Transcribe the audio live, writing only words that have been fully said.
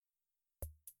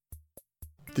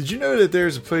Did you know that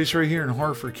there's a place right here in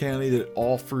Harford County that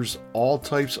offers all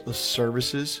types of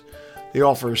services? They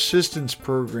offer assistance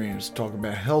programs, talking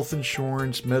about health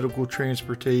insurance, medical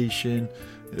transportation,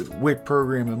 WIC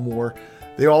program, and more.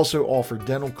 They also offer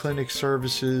dental clinic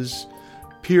services,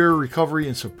 peer recovery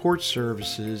and support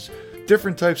services,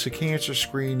 different types of cancer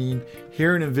screening,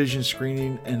 hearing and vision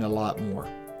screening, and a lot more.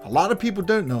 A lot of people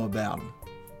don't know about them,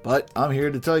 but I'm here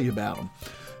to tell you about them.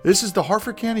 This is the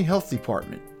Harford County Health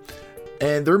Department,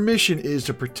 and their mission is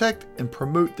to protect and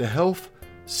promote the health,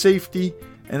 safety,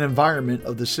 and environment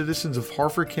of the citizens of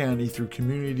Harford County through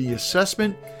community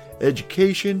assessment,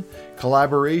 education,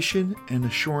 collaboration, and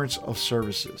assurance of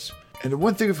services. And the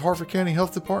one thing of Harford County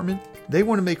Health Department, they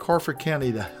want to make Harford County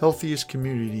the healthiest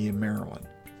community in Maryland.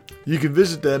 You can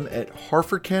visit them at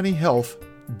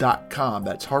harfordcountyhealth.com.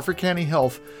 That's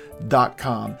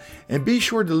harfordcountyhealth.com. And be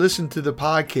sure to listen to the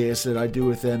podcast that I do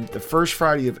with them the first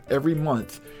Friday of every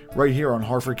month right here on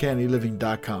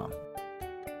harfordcountyliving.com.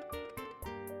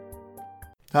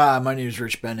 Hi, my name is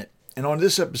Rich Bennett, and on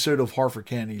this episode of Harford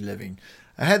County Living,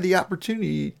 I had the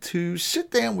opportunity to sit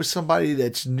down with somebody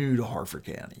that's new to Harford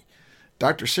County.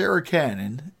 Dr. Sarah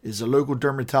Cannon is a local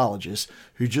dermatologist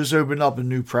who just opened up a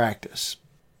new practice.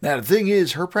 Now, the thing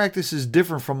is, her practice is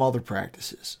different from other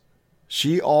practices.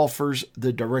 She offers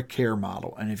the direct care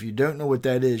model, and if you don't know what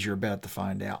that is, you're about to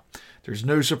find out. There's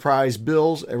no surprise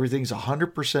bills. Everything's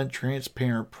 100%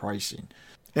 transparent pricing.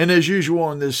 And as usual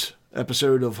on this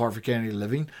episode of Harford County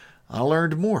Living, I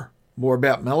learned more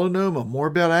about melanoma, more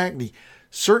about acne,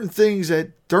 certain things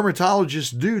that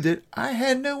dermatologists do that I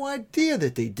had no idea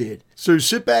that they did. So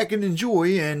sit back and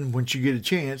enjoy, and once you get a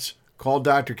chance, call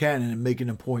Dr. Cannon and make an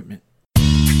appointment.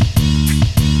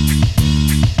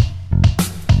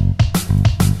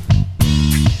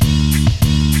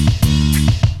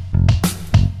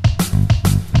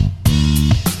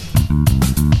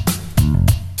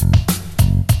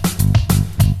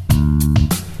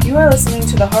 You are listening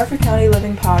to the Harford County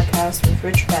Living Podcast with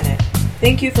Rich Bennett.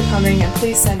 Thank you for coming, and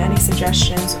please send any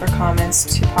suggestions or comments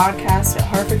to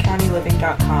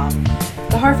podcast@harfordcountyliving.com.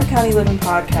 The Harford County Living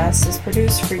Podcast is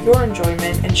produced for your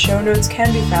enjoyment, and show notes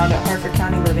can be found at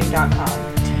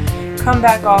harfordcountyliving.com. Come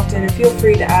back often, and feel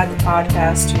free to add the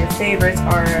podcast to your favorites,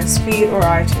 RSS feed, or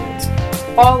iTunes.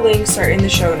 All links are in the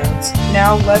show notes.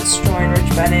 Now let's join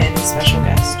Rich Bennett and his special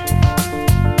guest.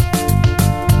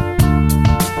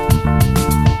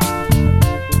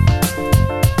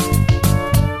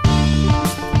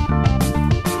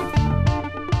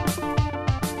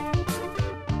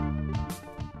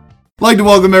 I'd like to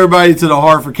welcome everybody to the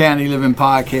Harford County Living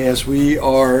Podcast. We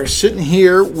are sitting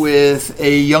here with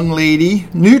a young lady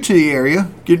new to the area,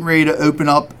 getting ready to open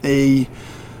up has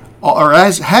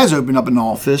opened up an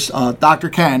office, Dr.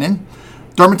 Cannon,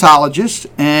 dermatologist,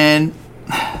 and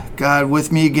God,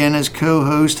 with me again as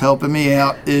co-host, helping me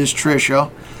out, is Tritia.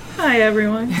 Hi,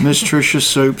 everyone. Miss Tricia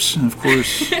Soaps, of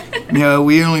course.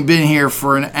 We only been here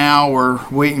for an hour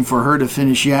waiting for her to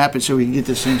finish yapping so we can get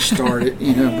this thing started,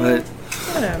 but...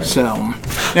 Whatever. So,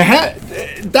 now,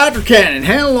 Dr. Cannon,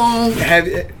 how long have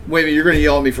you... Wait a minute, you're going to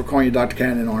yell at me for calling you Dr.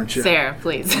 Cannon, aren't you? Sarah,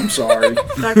 please. I'm sorry.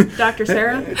 Dr.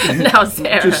 Sarah? No,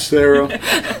 Sarah. Just Sarah.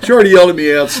 She already yelled at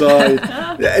me outside.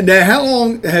 Now, how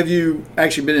long have you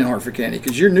actually been in Harford County?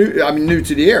 Because you're new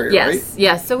to the area, right?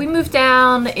 Yes. So we moved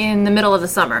down in the middle of the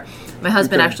summer. My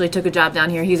husband actually took a job down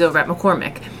here. He's over at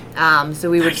McCormick. So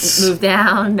we would move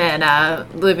down and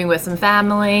living with some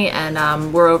family,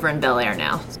 and we're over in Bel Air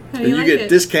now. And you get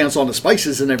discounts on the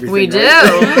spices and everything. We do.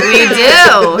 Right? We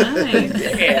do.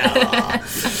 Nice. Yeah.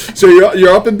 So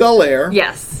you're up in Bel Air.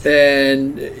 Yes.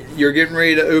 And you're getting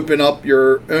ready to open up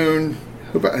your own,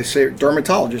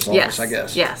 dermatologist office, yes. I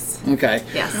guess. Yes. Okay.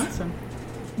 Yes. Awesome.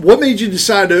 What made you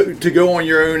decide to go on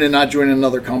your own and not join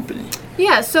another company?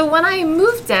 Yeah, so when I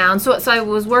moved down, so I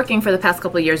was working for the past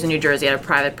couple of years in New Jersey at a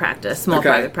private practice, small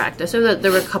private practice. So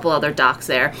there were a couple other docs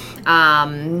there.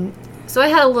 So I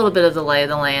had a little bit of the lay of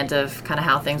the land of kind of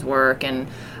how things work and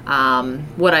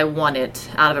what I wanted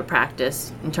out of a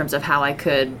practice in terms of how I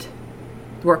could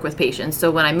work with patients.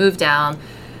 So when I moved down,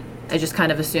 I just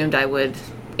kind of assumed I would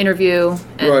interview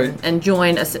and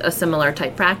join a similar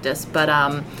type practice. But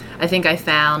I think I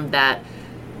found that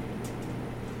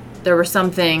there were some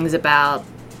things about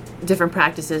different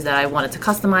practices that I wanted to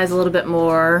customize a little bit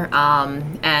more.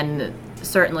 And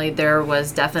certainly there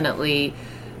was definitely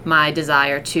my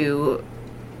desire to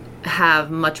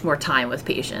have much more time with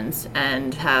patients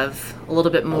and have a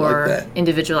little bit more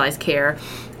individualized care,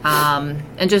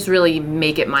 and just really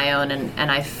make it my own.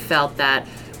 And I felt that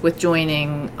with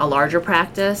joining a larger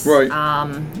practice,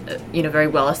 very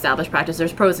well-established practice,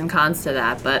 there's pros and cons to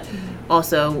that, but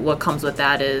also what comes with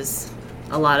that is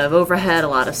a lot of overhead, a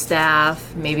lot of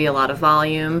staff, maybe a lot of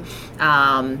volume.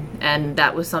 And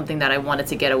that was something that I wanted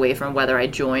to get away from, whether I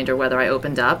joined or whether I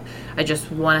opened up. I just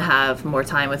want to have more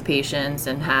time with patients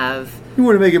and have... You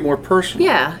want to make it more personal.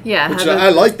 Yeah. Which I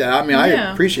like that. I mean,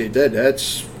 I appreciate that.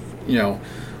 That's,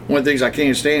 one of the things I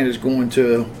can't stand is going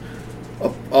to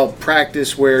a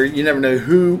practice where you never know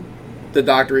who the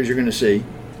doctor is you're going to see.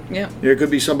 Yeah. It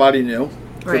could be somebody new.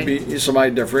 Could be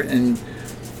somebody different. And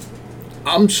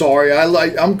I'm sorry,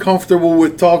 I'm comfortable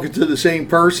with talking to the same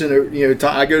person.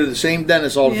 I go to the same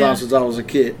dentist all the time since I was a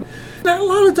kid. Not a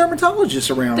lot of dermatologists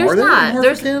around, are there?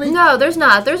 No, there's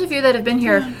not. There's a few that have been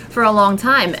here for a long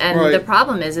time, and the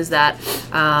problem is that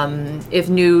if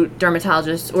new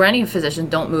dermatologists or any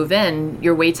physicians don't move in,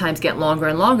 your wait times get longer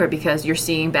and longer because you're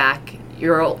seeing back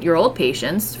your old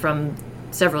patients from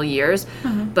several years,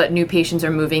 but new patients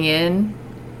are moving in.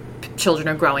 Children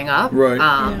are growing up.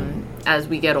 As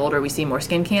we get older, we see more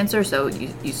skin cancer, so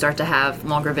you start to have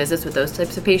longer visits with those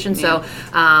types of patients. So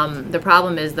the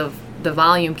problem is the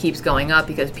volume keeps going up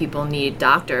because people need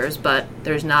doctors, but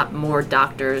there's not more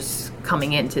doctors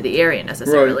coming into the area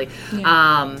necessarily.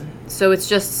 So it's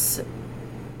just,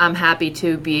 I'm happy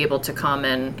to be able to come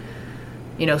and,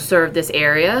 serve this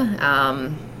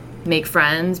area, make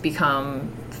friends,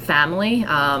 become family,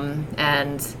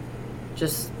 and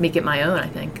just make it my own, I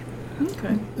think.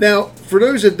 Okay. Now, for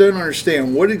those that don't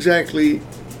understand, what exactly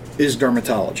is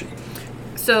dermatology?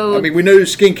 So, I mean, we know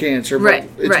skin cancer, but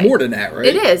it's more than that, right?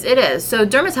 It is. So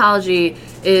dermatology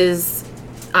is,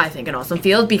 I think, an awesome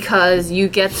field because you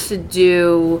get to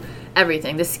do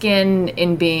everything. The skin,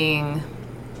 in being,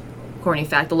 corny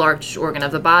fact, the largest organ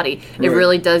of the body, it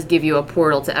really does give you a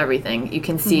portal to everything. You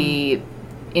can see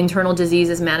internal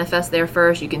diseases manifest there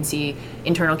first. You can see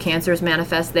internal cancers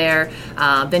manifest there.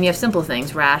 Then you have simple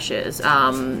things, rashes,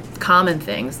 common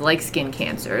things like skin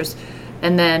cancers,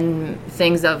 and then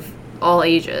things of all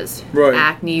ages,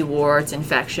 acne, warts,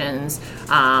 infections,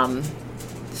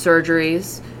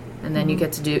 surgeries, and then you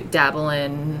get to dabble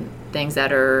in things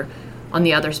that are on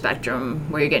the other spectrum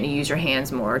where you're getting to use your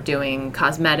hands more, doing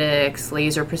cosmetics,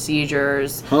 laser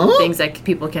procedures, things that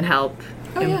people can help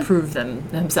improve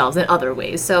themselves in other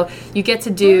ways. So you get to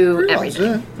do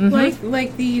everything.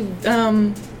 Like the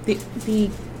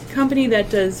company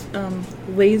that does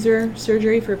laser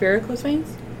surgery for varicose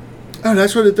veins. Oh,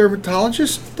 that's what a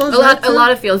dermatologist does. A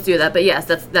lot of fields do that, but yes,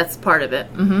 that's part of it.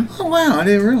 Oh wow, I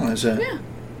didn't realize that. Yeah,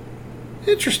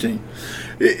 interesting.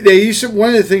 You said one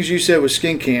of the things you said was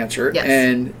skin cancer,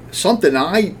 and something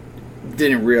I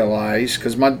didn't realize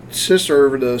because my sister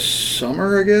over the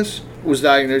summer, I guess, was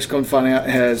diagnosed, come find out,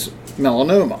 has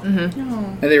melanoma.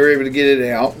 And they were able to get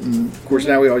it out. And of course,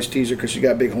 now we always tease her because she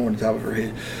got a big hole on the top of her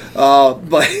head.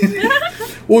 But,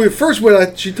 well, at first,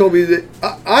 she told me that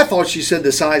I thought she said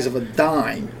the size of a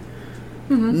dime.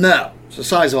 No, it's the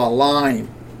size of a lime.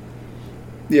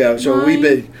 Yeah, so a wee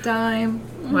bit. Dime.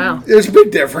 Wow. There's a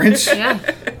big difference. Yeah.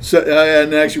 So,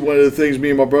 and actually, one of the things me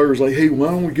and my brother was like, hey, why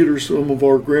don't we get her some of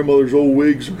our grandmother's old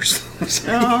wigs or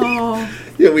something?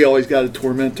 Yeah, we always got to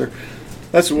torment her.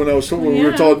 That's the one I was told when we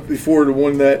were talking before, the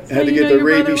one that had to get the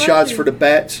rabies shots for the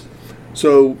bats.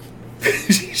 So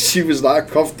she was not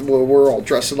comfortable. We're all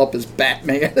dressing up as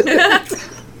Batman.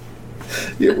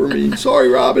 Yeah, we're mean. Sorry,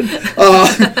 Robin.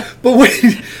 But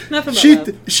wait,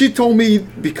 she told me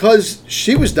because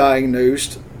she was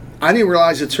diagnosed, I didn't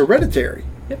realize it's hereditary.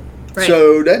 Yep. Right.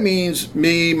 So that means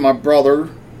me, my brother,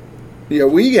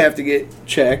 we have to get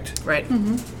checked. Right.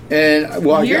 And I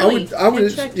would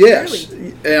yes,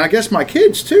 and I guess my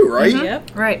kids too, right?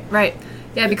 Yep. Right.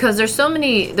 Yeah, because there's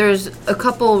a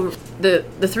couple,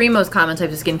 the three most common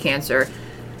types of skin cancer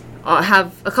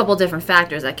have a couple different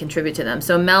factors that contribute to them.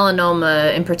 So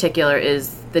melanoma in particular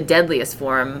is the deadliest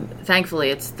form. Thankfully,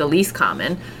 it's the least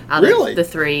common out of the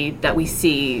three that we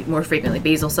see more frequently,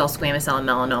 basal cell, squamous cell, and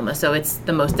melanoma. So it's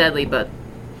the most deadly, but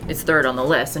it's third on the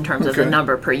list in terms of the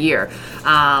number per year.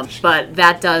 But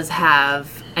that does have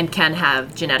and can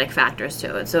have genetic factors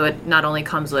to it. So it not only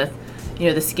comes with,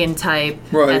 the skin type,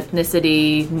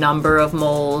 ethnicity, number of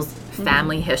moles,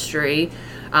 family history,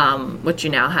 which you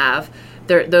now have.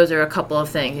 Those are a couple of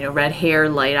things, red hair,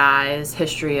 light eyes,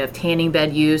 history of tanning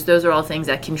bed use. Those are all things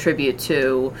that contribute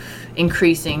to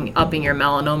upping your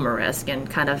melanoma risk and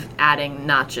kind of adding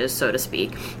notches, so to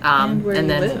speak. And where you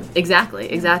live. Exactly.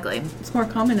 It's more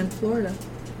common in Florida.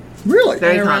 Really?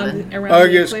 Very common. I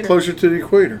guess closer to the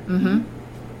equator.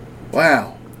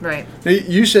 Wow. Right. Now,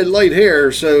 you said light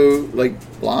hair, so like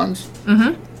blondes?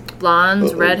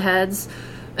 Blondes, redheads.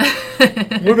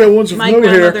 What about ones with no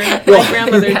hair? My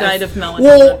grandmother died of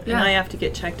melanoma, and I have to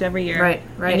get checked every year. Right.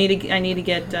 I need to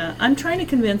get. I'm trying to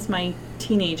convince my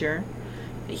teenager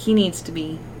he needs to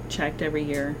be checked every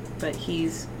year, but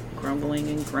he's grumbling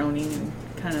and groaning and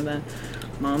kind of the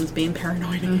mom's being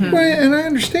paranoid again. Well, and I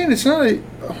understand it's not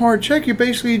a hard check. You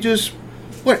basically just,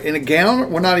 in a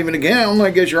gown? Well, not even a gown.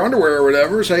 I guess your underwear or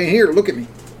whatever, saying, here, look at me.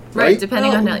 Right,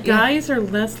 depending on that. Guys are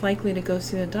less likely to go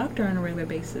see the doctor on a regular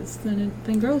basis than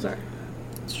girls are.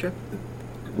 It's true.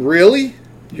 Really?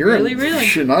 Really?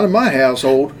 Shit, not in my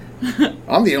household.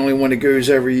 I'm the only one that goes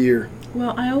every year.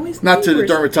 Well, I always not to the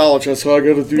dermatologist, so I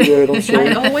got to do that. I'm sorry.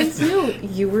 I always knew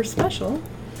you were special.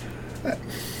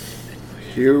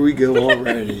 Here we go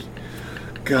already.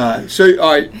 God. So,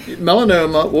 all right,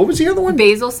 melanoma. What was the other one?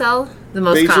 Basal cell, the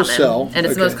most basal common. Cell. And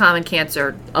it's the most common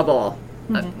cancer of all,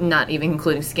 not even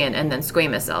including skin, and then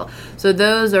squamous cell. So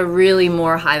those are really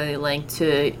more highly linked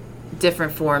to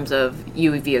different forms of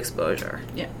UV exposure.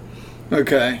 Yeah.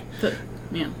 Okay.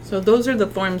 So those are the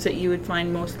forms that you would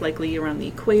find most likely around the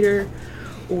equator,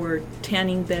 or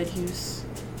tanning bed use,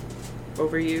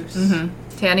 overuse.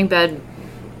 Mm-hmm. Tanning bed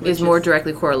is more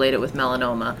directly correlated with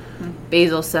melanoma.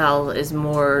 Basal cell is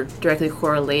more directly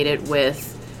correlated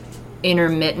with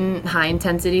intermittent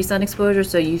high-intensity sun exposure.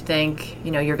 So you think,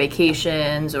 your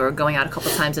vacations or going out a couple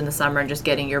times in the summer and just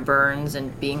getting your burns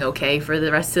and being okay for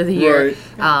the rest of the year. Right.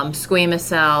 Squamous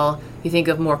cell, you think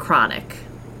of more chronic.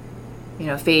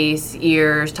 Face,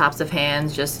 ears, tops of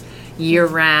hands, just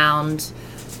year-round,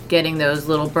 getting those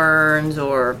little burns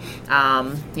or,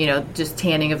 just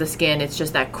tanning of the skin. It's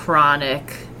just that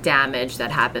chronic damage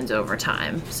that happens over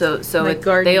time. So like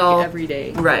gardening every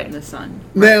day right in the sun.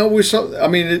 Now, with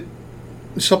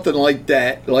something like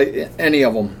that, like any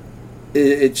of them,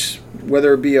 it's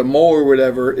whether it be a mole or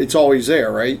whatever, it's always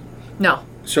there, right? No.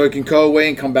 So it can go away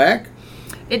and come back?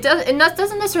 It doesn't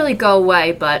necessarily go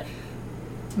away, but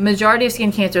majority of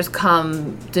skin cancers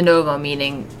come de novo,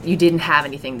 meaning you didn't have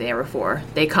anything there before.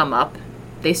 They come up,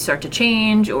 they start to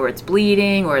change, or it's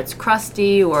bleeding, or it's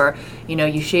crusty, or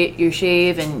you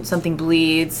shave and something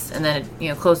bleeds, and then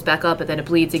it closes back up, and then it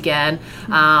bleeds again.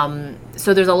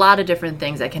 So there's a lot of different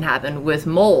things that can happen with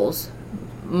moles.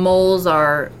 Moles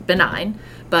are benign,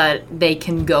 but they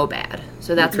can go bad.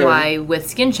 So that's why with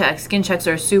skin checks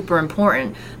are super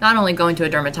important. Not only going to a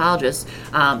dermatologist,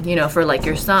 for like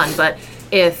your son, but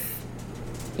if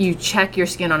you check your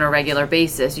skin on a regular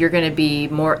basis, you're going to be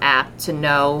more apt to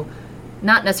know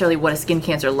not necessarily what a skin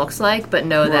cancer looks like, but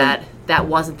know that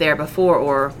wasn't there before,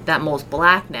 or that mole's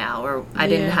black now, or I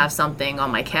didn't have something on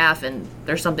my calf and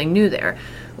there's something new there.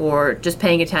 Or just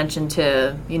paying attention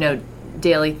to,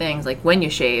 daily things like when you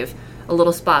shave, a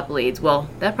little spot bleeds. Well,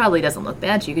 that probably doesn't look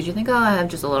bad to you because you think, I have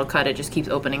just a little cut, it just keeps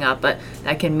opening up, but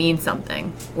that can mean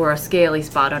something. Or a scaly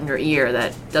spot under ear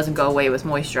that doesn't go away with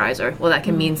moisturizer. Well, that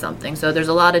can mean something. So there's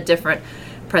a lot of different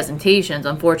presentations.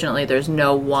 Unfortunately, there's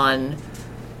not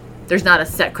a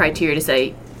set criteria to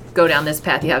say, go down this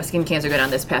path, you have skin cancer, go down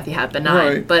this path, you have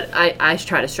benign. Right. But I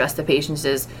try to stress to patients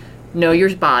is know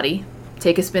your body,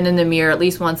 take a spin in the mirror at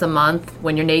least once a month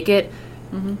when you're naked.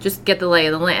 Just get the lay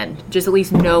of the land. Just at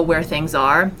least know where things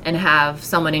are, and have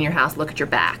someone in your house look at your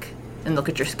back and look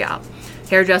at your scalp.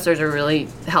 Hairdressers are really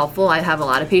helpful. I have a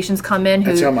lot of patients come in who...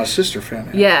 That's how my sister found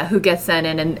out. Yeah, who get sent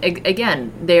in. And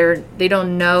again, they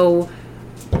don't know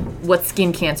what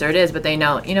skin cancer it is, but they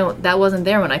know, that wasn't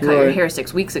there when I cut your hair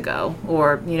 6 weeks ago.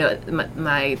 Or,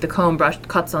 the comb brush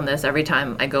cuts on this every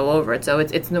time I go over it. So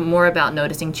it's more about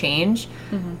noticing change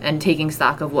and taking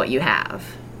stock of what you have.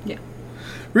 Yeah.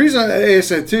 The reason I asked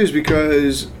that too is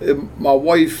because my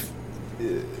wife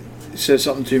said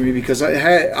something to me, because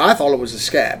I thought it was a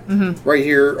scab right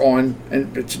here on,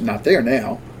 and it's not there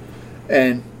now,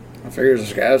 and I figured it was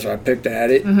a scab, so I picked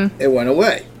at it. It went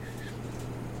away.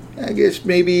 I guess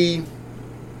maybe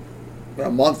a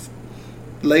month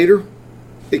later,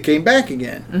 it came back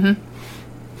again.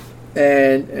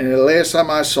 And the last time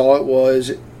I saw it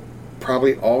was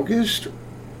probably August. It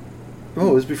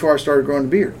was before I started growing the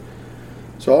beard.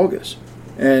 So August.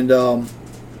 And me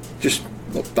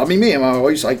and my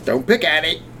wife's like, don't pick at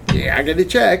it. Yeah, I get it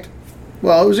checked.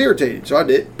 Well, it was irritating, so I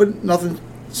did, but nothing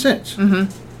since.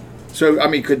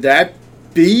 So, could that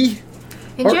be?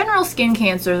 In general, skin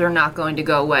cancers are not going to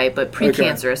go away, but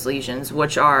precancerous lesions,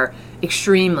 which are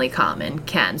extremely common,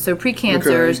 can. So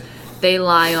precancers, they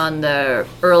lie on the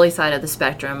early side of the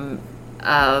spectrum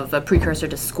of a precursor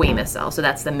to squamous cell. So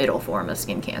that's the middle form of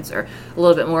skin cancer. A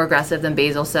little bit more aggressive than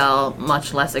basal cell,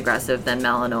 much less aggressive than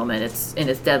melanoma in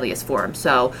its deadliest form.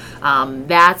 So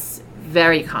that's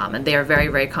very common. They are very,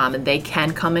 very common. They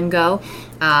can come and go.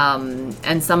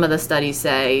 And some of the studies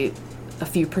say a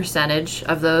few percentage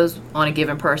of those on a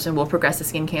given person will progress to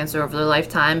skin cancer over their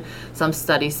lifetime. Some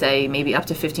studies say maybe up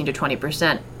to 15 to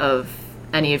 20% of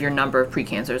any of your number of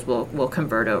precancers will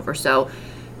convert over. So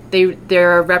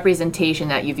they're a representation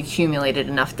that you've accumulated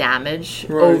enough damage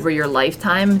over your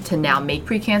lifetime to now make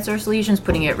precancerous lesions,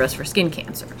 putting you at risk for skin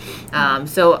cancer.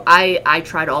 So I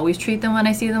try to always treat them when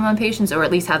I see them on patients, or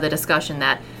at least have the discussion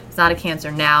that it's not a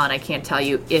cancer now, and I can't tell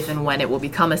you if and when it will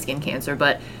become a skin cancer,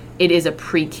 but it is a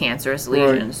precancerous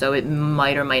lesion, so it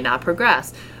might or might not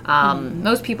progress.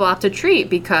 Most people opt to treat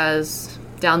because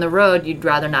down the road you'd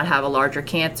rather not have a larger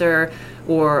cancer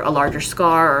or a larger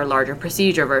scar or a larger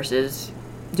procedure versus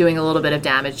doing a little bit of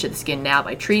damage to the skin now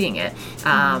by treating it.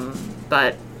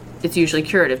 But it's usually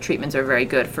curative. Treatments are very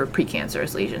good for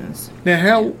precancerous lesions.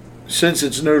 Now, since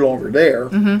it's no longer there,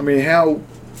 I mean, how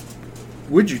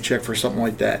would you check for something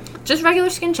like that? Just regular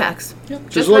skin checks. Yep.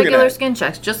 Just regular skin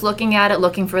checks. Just looking at it,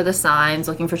 looking for the signs,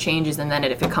 looking for changes, and then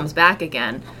if it comes back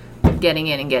again, getting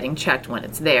in and getting checked when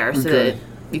it's there so that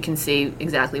you can see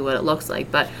exactly what it looks like.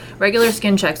 But regular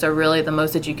skin checks are really the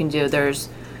most that you can do. There's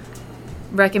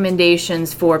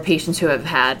recommendations for patients who have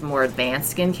had more advanced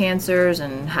skin cancers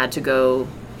and had to go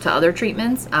to other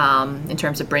treatments in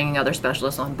terms of bringing other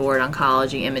specialists on board,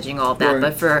 oncology, imaging, all of that.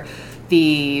 But for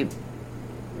the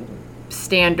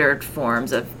standard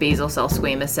forms of basal cell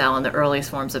squamous cell and the earliest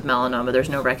forms of melanoma, there's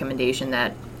no recommendation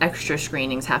that extra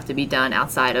screenings have to be done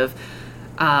outside of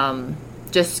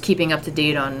just keeping up to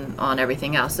date on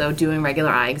everything else. So doing regular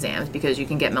eye exams because you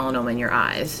can get melanoma in your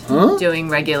eyes. Doing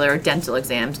regular dental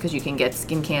exams because you can get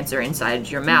skin cancer inside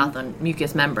your mouth on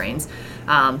mucous membranes.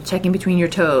 Checking between your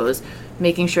toes.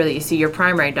 Making sure that you see your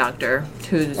primary doctor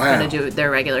who's going to do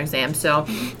their regular exams. So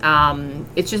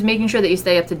it's just making sure that you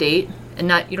stay up to date,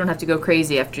 and you don't have to go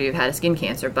crazy after you've had a skin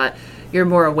cancer, but you're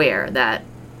more aware that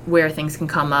where things can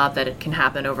come up, that it can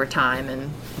happen over time,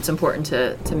 and it's important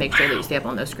to make sure that you stay up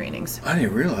on those screenings. I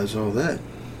didn't realize all that.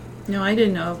 No, I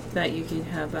didn't know that you could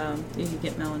have you could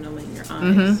get melanoma in your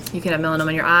eyes. You can have melanoma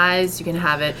in your eyes. You can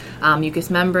have it mucous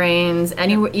membranes.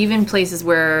 Anywhere, even places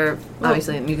where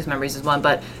obviously mucous membranes is one,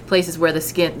 but places where the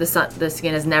skin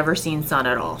has never seen sun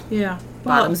at all. Yeah,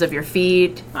 Bottoms of your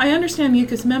feet. I understand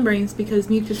mucous membranes because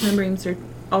mucous membranes are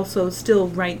also still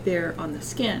right there on the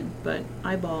skin, but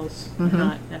eyeballs are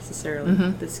not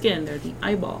necessarily the skin; they're the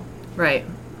eyeball. Right,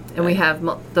 and we have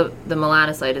the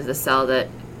melanocyte is the cell that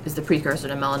is the precursor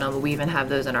to melanoma. We even have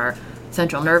those in our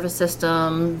central nervous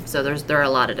system. So there are a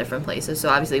lot of different places. So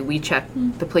obviously we check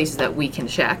the places that we can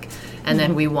check, and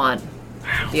then we want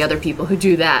the other people who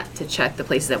do that to check the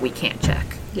places that we can't check.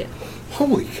 Yeah.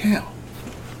 Holy cow!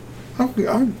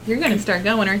 You're going to start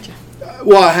going, aren't you?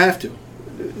 Well, I have to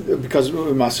because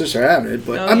my sister had it.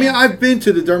 But I mean, I've been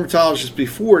to the dermatologist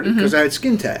before because I had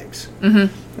skin tags and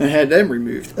had them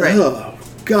removed. Right. Oh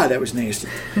God, that was nasty.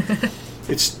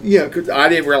 It's cause I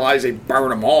didn't realize they burn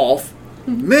them off.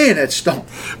 Man, that stunk.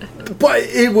 But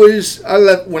it was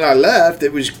when I left.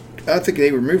 It was I think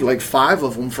they removed like 5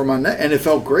 of them from my neck, and it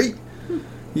felt great.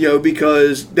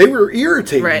 Because they were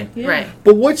irritating. Right. Yeah. Right.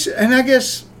 But what's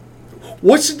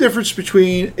the difference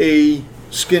between a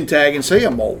skin tag and say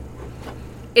a mole?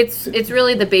 It's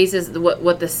really the basis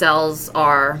what the cells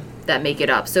are that make it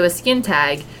up. So a skin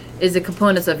tag is the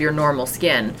components of your normal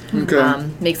skin. Okay.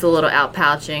 Makes a little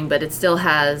outpouching, but it still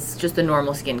has just the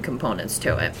normal skin components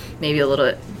to it. Maybe a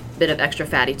little bit of extra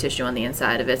fatty tissue on the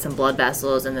inside of it, some blood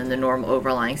vessels, and then the normal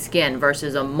overlying skin.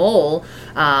 Versus a mole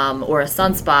or a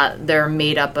sunspot, they're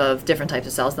made up of different types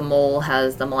of cells. The mole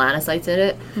has the melanocytes in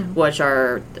it, which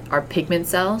are pigment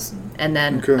cells, and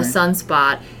then a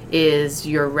sunspot is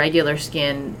your regular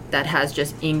skin that has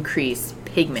just increased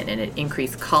pigment in it,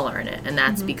 increased color in it, and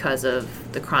that's because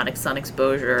of the chronic sun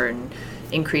exposure and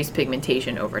increased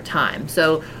pigmentation over time.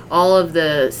 So all of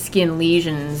the skin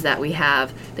lesions that we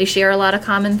have, they share a lot of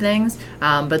common things,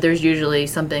 but there's usually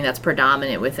something that's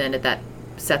predominant within it that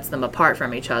sets them apart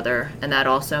from each other, and that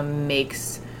also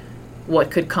makes what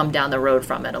could come down the road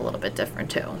from it a little bit different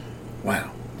too.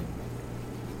 Wow.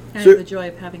 I have the joy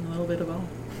of having a little bit of all.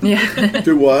 Yeah.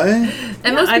 Do what?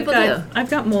 And most people do.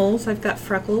 I've got moles, I've got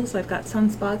freckles, I've got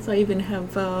sunspots, I even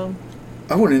have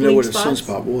I want to know what a spots.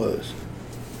 sunspot was.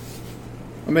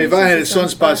 I mean, if I had a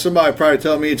sunspot, somebody would probably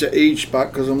tell me it's an age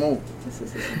spot because I'm old. This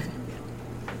is a sunspot.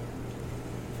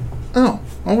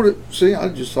 Oh, I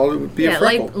just thought it would be a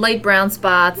freckle. light brown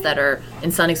spots that are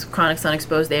in chronic sun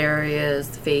exposed areas,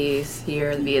 the face,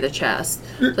 here, via the chest.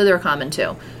 So they're common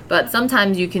too. But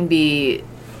sometimes they can be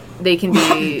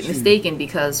mistaken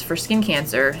because for skin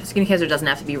cancer doesn't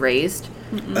have to be raised.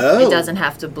 Oh. It doesn't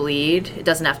have to bleed. It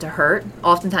doesn't have to hurt.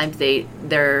 Oftentimes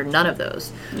they're none of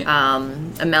those. Yeah.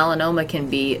 A melanoma can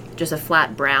be just a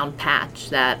flat brown patch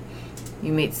that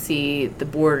you may see the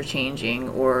border changing,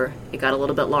 or it got a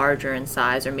little bit larger in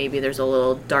size, or maybe there's a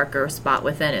little darker spot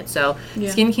within it. So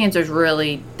skin cancers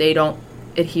really, they don't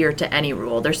adhere to any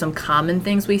rule. There's some common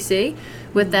things we see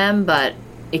with them, but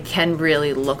it can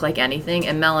really look like anything.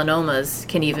 And melanomas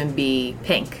can even be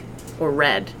pink or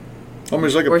red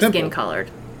Almost like a or pimple. skin colored.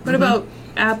 What about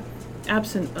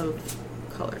absent of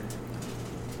color?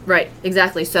 Right,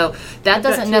 exactly. So that I've got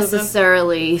doesn't two of them.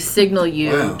 necessarily signal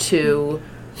you Wow. to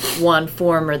one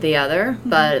form or the other,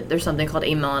 but there's something called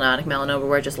amelanotic melanoma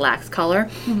where it just lacks color.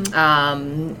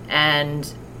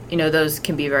 And, you know, those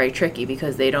can be very tricky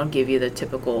because they don't give you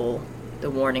the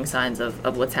warning signs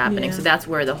of what's happening. Yeah. So that's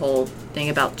where the whole thing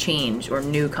about change or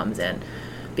new comes in,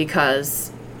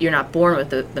 because you're not born with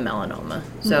the melanoma.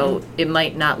 So it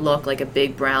might not look like a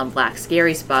big brown black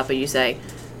scary spot, but you say,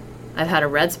 I've had a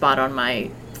red spot on my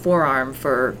forearm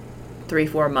for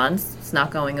 3-4 months, it's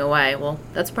not going away. Well,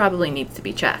 that's probably needs to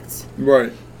be checked.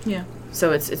 Right. Yeah.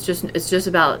 So it's just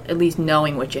about at least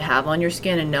knowing what you have on your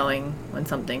skin and knowing when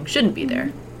something shouldn't be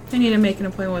there. I need to make an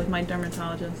appointment with my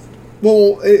dermatologist.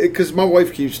 Well, because my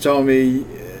wife keeps telling me,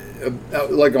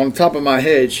 like on top of my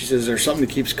head, she says there's something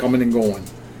that keeps coming and going.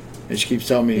 And she keeps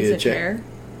telling me Is to it check. hair?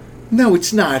 No,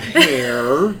 it's not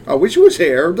hair. I wish it was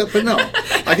hair, but no.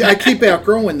 I keep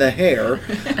outgrowing the hair.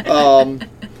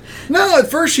 No,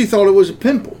 at first she thought it was a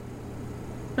pimple.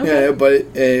 Okay. Yeah, but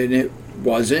it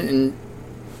wasn't.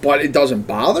 But it doesn't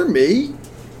bother me.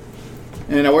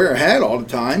 And I wear a hat all the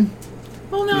time.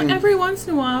 Well, no, every once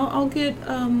in a while I'll get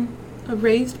a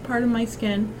raised part of my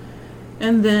skin,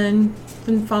 and then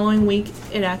the following week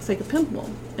it acts like a pimple.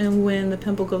 And when the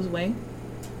pimple goes away,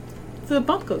 the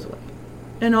bump goes away.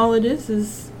 And all it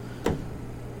is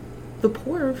the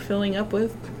pore filling up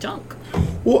with junk.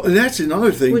 Well, that's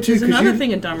another thing, Which too. is 'cause another you-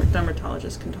 thing a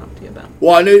dermatologist can talk to you about.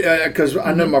 Well, I knew, because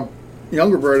I know my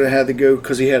younger brother had to go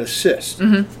because he had a cyst.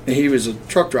 And he was a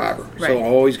truck driver. Right. So I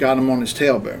always got him on his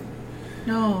tailbone.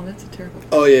 No, that's a terrible.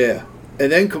 Oh, yeah.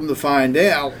 And then come to find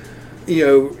out, you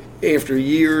know, after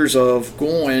years of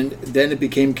going, then it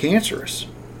became cancerous.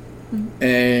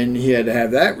 And he had to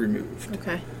have that removed.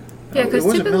 Okay. Yeah, It because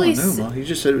wasn't typically... melanoma. He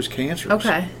just said it was cancerous.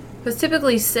 Okay. Because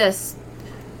typically cysts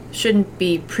shouldn't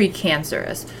be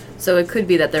precancerous. So it could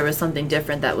be that there was something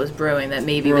different that was brewing that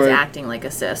maybe was Right. acting like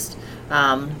a cyst.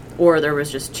 Or there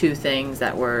was just two things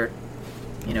that were,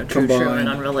 you know, true Combined. and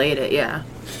unrelated. Yeah.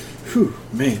 Whew,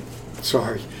 man.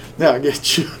 Sorry. Now I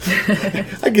get you.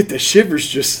 I get the shivers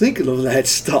just thinking of that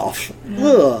stuff.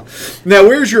 Ugh. Now,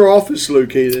 where's your office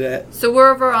located at? So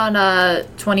we're over on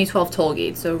 2012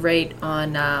 Tollgate. So right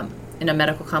on in a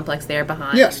medical complex there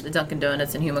behind Yes. the Dunkin'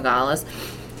 Donuts in Humagalas.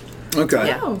 Okay.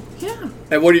 Yeah. Oh, yeah.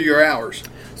 And what are your hours?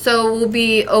 So we'll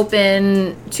be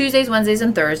open Tuesdays, Wednesdays,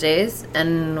 and Thursdays,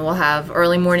 and we'll have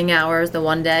early morning hours the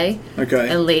one day, Okay.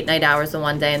 and late night hours the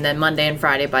one day, and then Monday and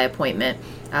Friday by appointment.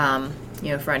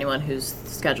 You know, for anyone whose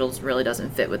schedules really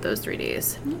doesn't fit with those 3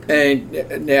 days.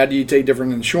 And now, do you take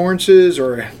different insurances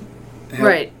or?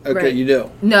 Right, Okay, right. you do.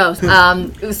 No,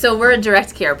 so we're a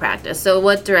direct care practice. So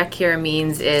what direct care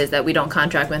means is that we don't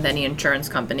contract with any insurance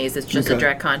companies. It's just a Okay.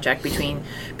 direct contract between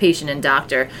patient and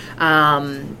doctor.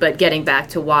 But getting back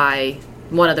to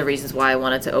one of the reasons why I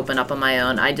wanted to open up on my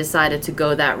own, I decided to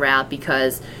go that route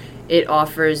because it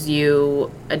offers you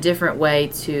a different way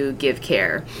to give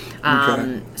care.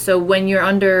 Okay. So when you're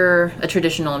under a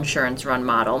traditional insurance run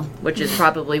model, which is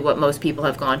probably what most people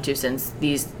have gone to since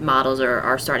these models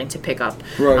are starting to pick up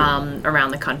Right.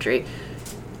 around the country,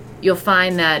 you'll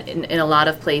find that in a lot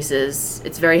of places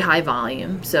it's very high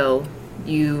volume. So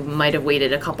you might have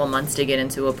waited a couple months to get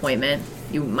into an appointment.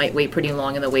 You might wait pretty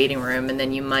long in the waiting room, and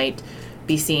then you might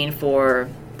be seen for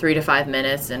 3 to 5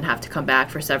 minutes and have to come back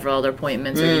for several other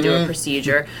appointments, or you do a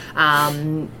procedure.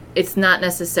 It's not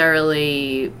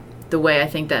necessarily the way I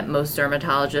think that most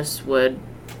dermatologists would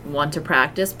want to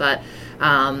practice, but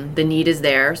the need is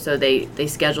there, so they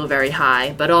schedule very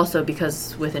high. But also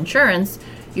because with insurance,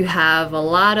 you have a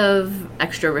lot of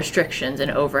extra restrictions and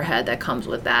overhead that comes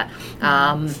with that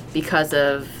because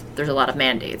there's a lot of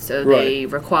mandates. So they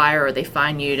require or they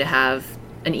fine you to have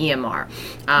an EMR.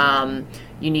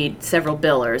 You need several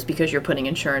billers because you're putting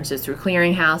insurances through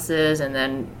clearinghouses and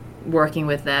then working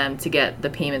with them to get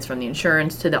the payments from the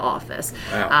insurance to the office.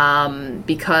 Wow.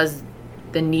 Because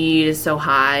the need is so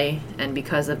high and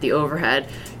because of the overhead,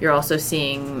 you're also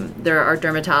seeing, there are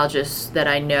dermatologists that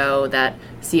I know that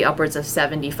see upwards of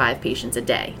 75 patients a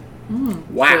day.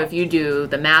 Wow. So if you do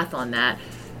the math on that,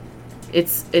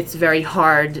 it's very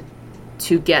hard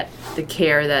to get the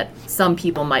care that some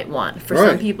people might want. For some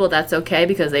Right. people, that's okay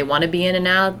because they want to be in and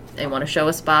out, they want to show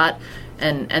a spot,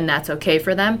 and that's okay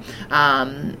for them.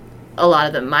 A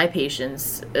lot of my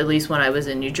patients, at least when I was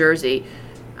in New Jersey,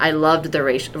 I loved the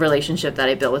relationship that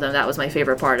I built with them. That was my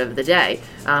favorite part of the day,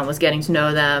 was getting to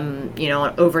know them,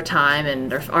 over time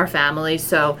and our family.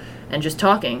 So, and just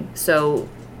talking. So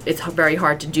it's very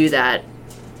hard to do that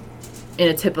in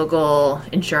a typical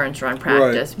insurance run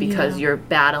practice because you're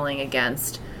battling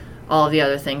against all the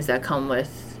other things that come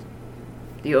with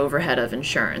the overhead of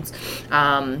insurance.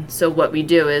 So what we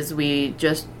do is we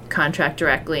just contract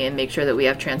directly and make sure that we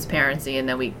have transparency, and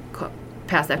then we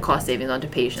pass that cost savings on to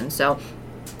patients. So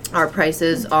our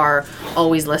prices are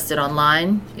always listed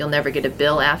online. You'll never get a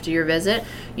bill after your visit.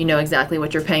 You know exactly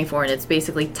what you're paying for, and it's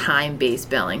basically time-based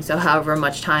billing. So however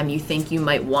much time you think you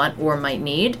might want or might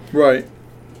need, right,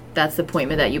 that's the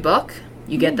appointment that you book.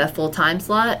 You get that full time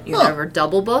slot. You're never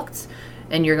double booked,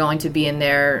 and you're going to be in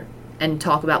there and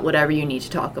talk about whatever you need to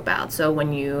talk about. So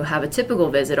when you have a typical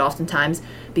visit, oftentimes,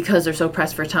 because they're so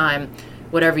pressed for time,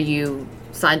 whatever you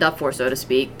signed up for, so to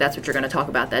speak, that's what you're going to talk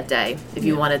about that day. If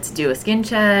you wanted to do a skin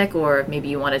check, or maybe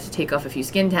you wanted to take off a few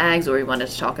skin tags, or you wanted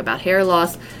to talk about hair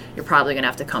loss, you're probably going to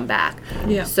have to come back.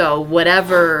 Yeah. So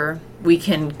whatever we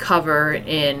can cover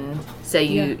in, say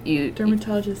you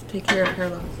dermatologists take care of hair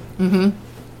loss. Mm-hmm.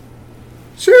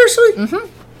 Seriously?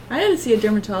 Mm-hmm. I had to see a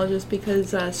dermatologist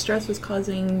because stress was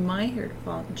causing my hair to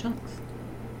fall in chunks.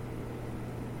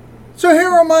 So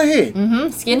hair on my head? Mm-hmm.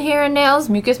 Skin, hair, and nails,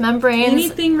 mucous membranes.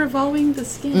 Anything revolving the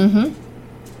skin.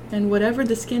 Mm-hmm. And whatever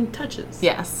the skin touches.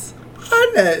 Yes.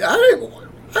 I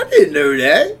didn't know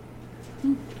that.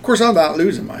 Of course, I'm not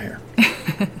losing my hair.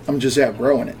 I'm just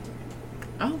outgrowing it.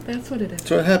 Oh, that's what it is.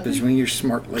 So it happens when you're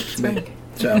smart like me.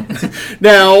 So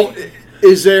now,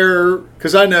 is there,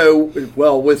 because I know,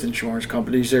 well, with insurance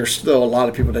companies, there's still a lot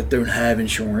of people that don't have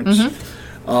insurance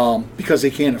because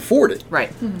they can't afford it. Right.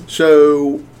 Mm-hmm.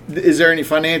 So is there any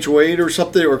financial aid or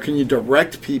something, or can you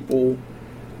direct people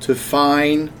to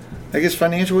find, I guess,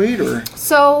 financial aid? Or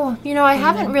So, I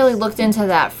haven't really looked into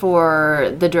that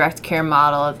for the direct care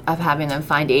model of having them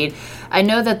find aid. I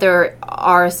know that there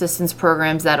are assistance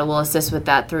programs that will assist with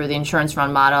that through the insurance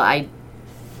run model.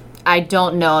 I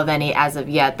don't know of any as of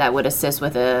yet that would assist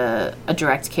with a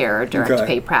direct care or direct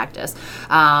pay practice.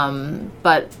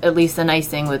 But at least the nice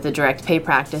thing with the direct pay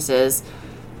practice is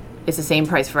it's the same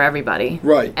price for everybody.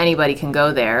 Right. Anybody can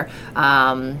go there.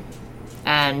 And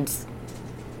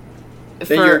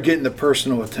you're getting the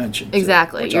personal attention.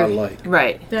 Exactly. Which I like.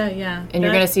 Right. Yeah. And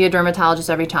you're going to see a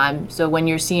dermatologist every time. So when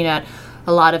you're seen at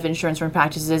a lot of insurance run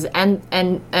practices and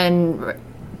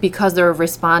because they're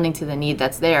responding to the need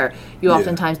that's there, you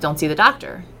oftentimes don't see the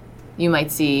doctor. You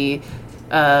might see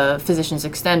a physician's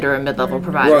extender, a mid-level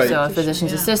provider. Right. So a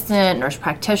physician's assistant, nurse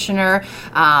practitioner.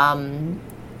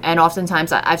 And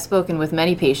oftentimes I've spoken with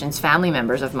many patients, family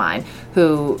members of mine,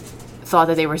 who thought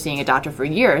that they were seeing a doctor for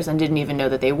years and didn't even know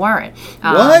that they weren't.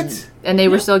 What? And they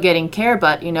were still getting care,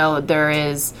 but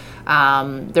there's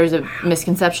a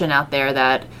misconception out there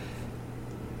that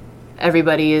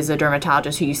everybody is a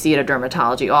dermatologist who you see at a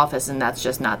dermatology office, and that's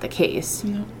just not the case.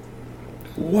 No.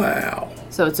 Wow.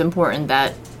 So it's important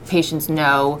that patients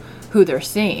know who they're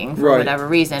seeing for whatever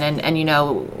reason,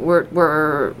 and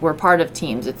we're part of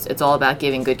teams. It's all about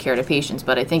giving good care to patients,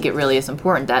 but I think it really is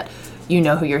important that you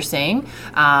know who you're seeing.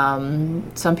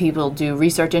 Some people do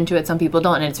research into it, some people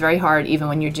don't, and it's very hard even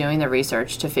when you're doing the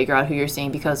research to figure out who you're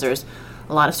seeing because there's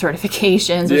a lot of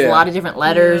certifications, there's a lot of different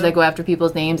letters that go to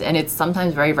people's names, and it's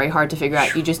sometimes very, very hard to figure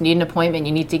out. You just need an appointment,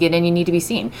 you need to get in, you need to be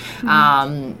seen.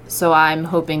 So I'm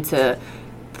hoping to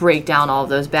break down all of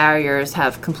those barriers,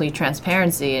 have complete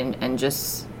transparency, and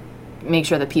just make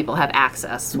sure that people have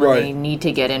access when they need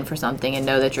to get in for something and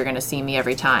know that you're going to see me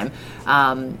every time.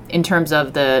 In terms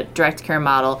of the direct care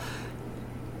model,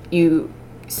 you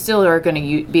still are going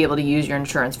to be able to use your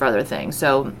insurance for other things.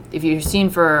 So if you're seen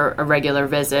for a regular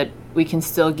visit, we can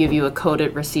still give you a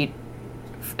coded receipt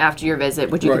after your visit,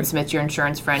 which you can submit to your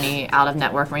insurance for any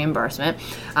out-of-network reimbursement,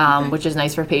 which is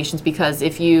nice for patients because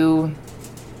if you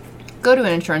go to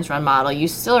an insurance run model, you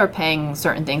still are paying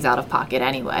certain things out of pocket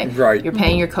anyway. Right. You're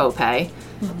paying your copay,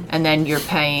 and then you're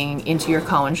paying into your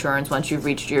coinsurance once you've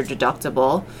reached your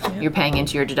deductible. You're paying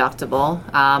into your deductible,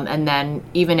 and then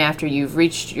even after you've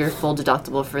reached your full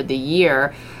deductible for the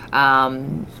year,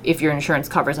 if your insurance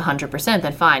covers 100%,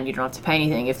 then fine, you don't have to pay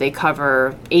anything. If they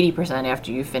cover 80%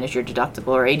 after you finish your deductible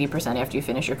or 80% after you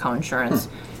finish your coinsurance,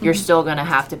 you're still going to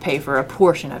have to pay for a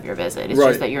portion of your visit. It's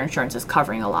just that your insurance is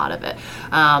covering a lot of it.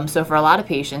 So for a lot of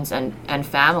patients and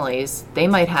families, they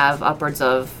might have upwards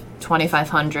of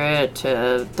 $2,500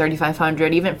 to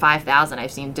 $3,500, even $5,000.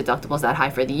 I've seen deductibles that high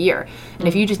for the year. And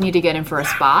if you just need to get in for a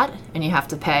spot and you have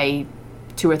to pay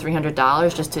 $200 or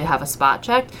 $300 just to have a spot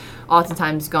checked,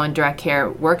 oftentimes going direct care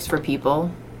works for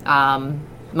people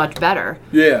much better.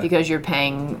 Yeah. Because you're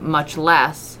paying much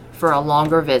less for a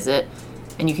longer visit,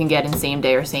 and you can get in same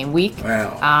day or same week.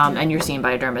 Wow. And you're seen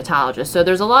by a dermatologist. So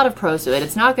there's a lot of pros to it.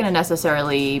 It's not going to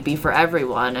necessarily be for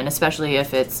everyone, and especially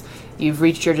if you've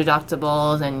reached your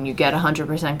deductibles and you get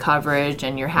 100% coverage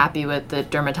and you're happy with the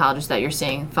dermatologist that you're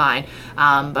seeing, fine.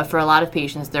 But for a lot of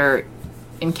patients, they're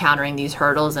encountering these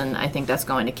hurdles, and I think that's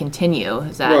going to continue.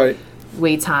 Is that Right.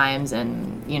 wait times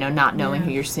and not knowing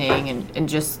who you're seeing and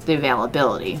just the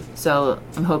availability. So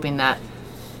I'm hoping that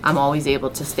I'm always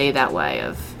able to stay that way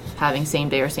of having same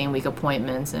day or same week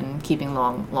appointments and keeping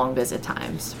long visit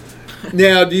times.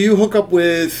 Now, do you hook up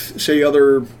with, say,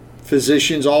 other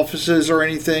physicians' offices or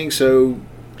anything? So,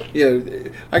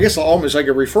 I guess almost like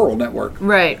a referral network.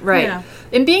 Right. Yeah.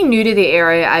 In being new to the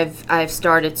area, I've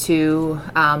started to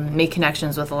make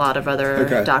connections with a lot of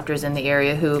other doctors in the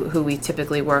area who we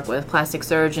typically work with: plastic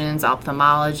surgeons,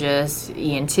 ophthalmologists,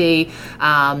 ENT,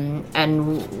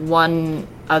 and one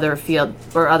other field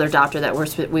or other doctor that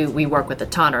we work with a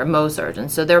ton are Mohs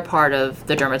surgeons. So they're part of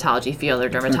the dermatology field. They're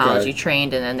dermatology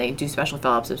trained, and then they do special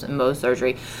follow-ups in Mohs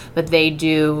surgery. But they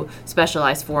do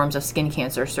specialized forms of skin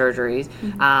cancer surgeries,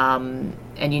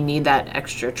 and you need that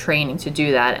extra training to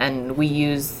do that. And we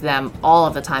use them all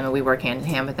of the time, and we work hand in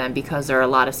hand with them because there are a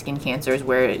lot of skin cancers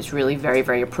where it's really very,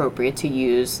 very appropriate to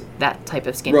use that type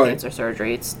of skin cancer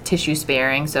surgery. It's tissue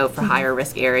sparing, so for higher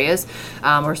risk areas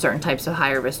or certain types of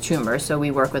higher risk tumors. So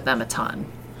we work with them a ton.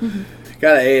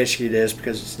 Got to ask you this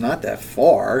because it's not that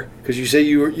far. Because you say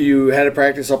you had a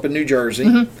practice up in New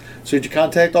Jersey. So did you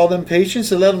contact all them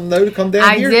patients and let them know to come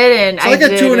down here? I didn't. It's like a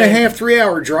 2.5, 3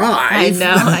 hour drive. I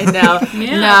know. Yeah,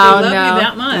 they love you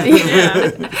that much.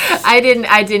 Yeah.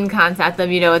 I didn't contact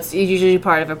them. It's usually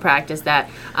part of a practice that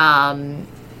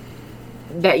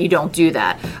you don't do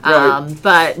that. Right.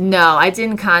 But no, I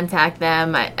didn't contact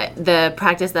them. The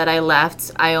practice that I left,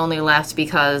 I only left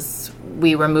because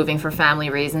we were moving for family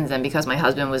reasons and because my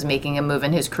husband was making a move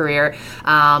in his career.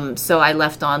 So I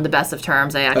left on the best of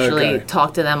terms. I actually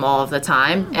talk to them all of the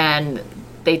time, and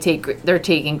they're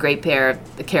taking great care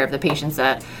of the patients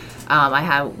that I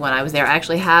had when I was there. I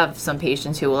actually have some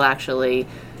patients who will actually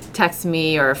text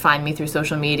me or find me through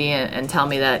social media and tell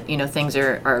me that things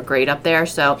are great up there.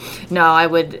 So no,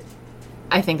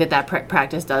 I think that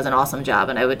practice does an awesome job,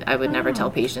 and I would never tell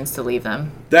patients to leave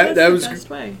them. That was the best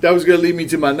way. That was going to lead me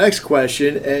to my next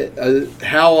question.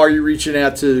 How are you reaching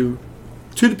out to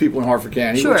the people in Harford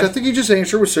County? Sure. Which I think you just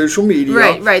answered with social media.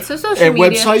 Right. So social and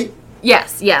media. website?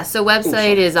 Yes. So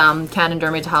website is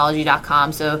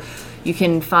canondermatology.com. So you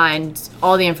can find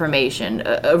all the information,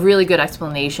 a really good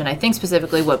explanation. I think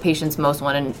specifically what patients most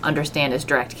want to understand is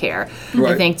direct care.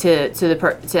 Right. I think to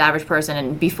the average person,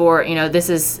 and before,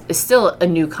 this is still a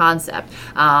new concept,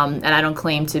 and I don't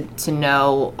claim to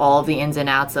know all the ins and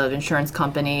outs of insurance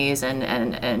companies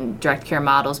and direct care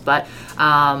models, but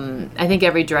I think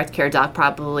every direct care doc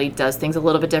probably does things a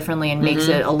little bit differently and makes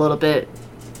it a little bit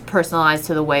personalized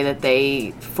to the way that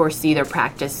they foresee their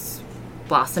practice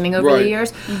blossoming over the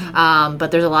years.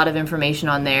 But there's a lot of information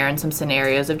on there and some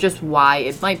scenarios of just why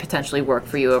it might potentially work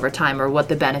for you over time or what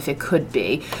the benefit could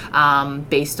be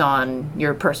based on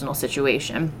your personal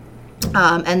situation.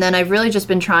 And then I've really just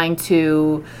been trying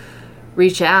to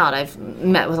reach out. I've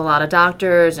met with a lot of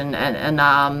doctors and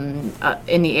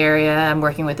in the area. I'm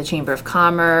working with the Chamber of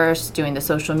Commerce, doing the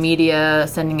social media,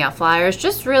 sending out flyers,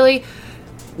 just really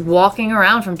walking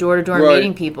around from door to door,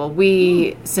 meeting people.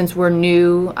 Since we're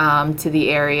new to the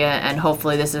area, and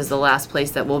hopefully this is the last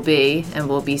place that we'll be, and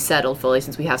we'll be settled fully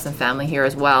since we have some family here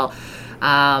as well.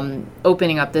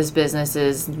 Opening up this business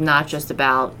is not just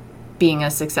about being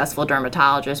a successful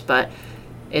dermatologist, but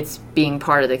it's being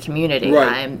part of the community.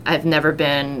 Right. I've never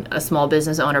been a small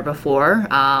business owner before,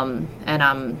 and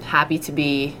I'm happy to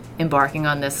be embarking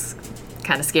on this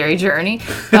kind of scary journey,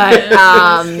 but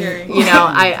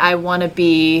I want to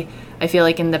be, I feel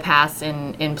like in the past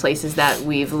in places that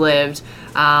we've lived,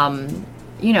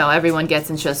 everyone gets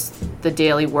in just the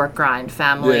daily work grind,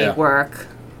 family work,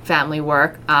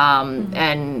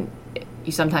 and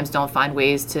you sometimes don't find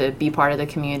ways to be part of the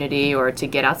community or to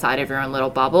get outside of your own little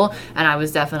bubble. And I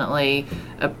was definitely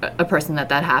a person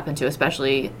that happened to,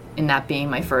 especially in that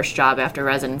being my first job after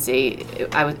residency.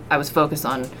 I was focused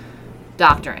on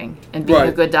doctoring and being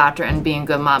a good doctor and being a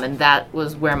good mom, and that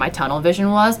was where my tunnel vision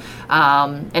was,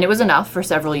 and it was enough for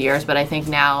several years. But I think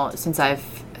now, since I've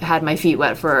had my feet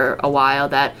wet for a while,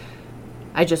 that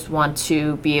I just want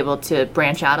to be able to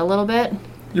branch out a little bit.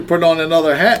 You're putting on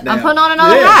another hat now. I'm putting on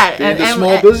another hat. Being a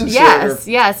small business owner.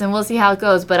 Yes, and we'll see how it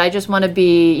goes. But I just want to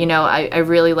be, I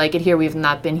really like it here. We've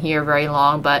not been here very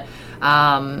long, but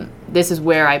this is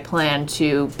where I plan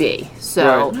to be.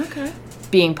 So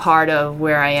being part of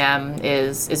where I am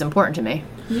is important to me.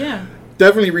 Yeah.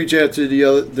 Definitely reach out to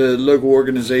the local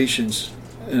organizations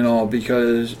and all,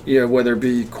 because whether it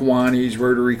be Kiwanis,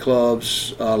 Rotary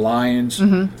Clubs, Lions,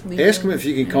 ask them if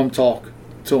you can come talk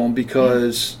to them,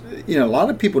 because a lot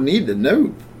of people need to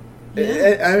know.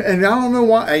 And I don't know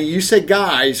why you say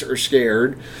guys are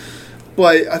scared,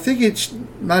 but I think it's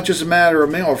not just a matter of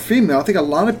male or female. I think a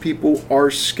lot of people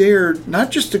are scared,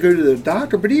 not just to go to the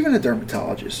doctor, but even a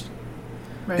dermatologist.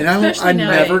 Right. And I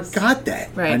never nowadays. got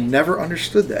that. Right. I never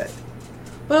understood that.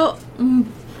 Well,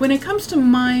 when it comes to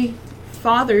my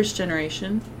father's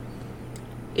generation,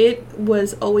 it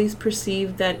was always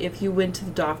perceived that if you went to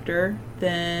the doctor,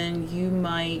 then you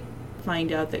might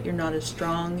find out that you're not as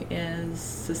strong as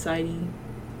society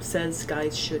says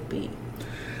guys should be.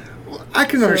 I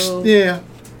can understand. Yeah.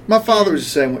 My father was the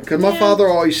same way. Because my father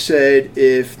always said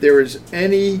if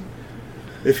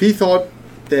he thought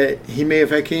that he may have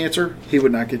had cancer, he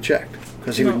would not get checked.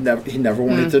 Because he never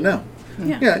wanted to know.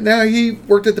 Yeah. Now he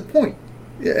worked at the Point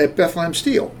at Bethlehem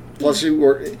Steel. Plus he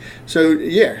worked. So,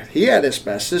 he had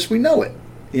asbestos. We know it.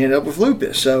 He ended up with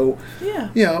lupus. So,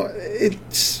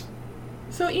 it's...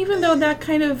 So even though that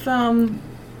kind of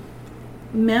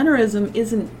mannerism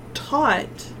isn't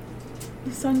taught,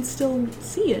 the sons still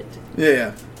see it.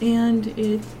 Yeah. And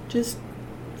it just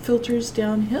filters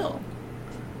downhill.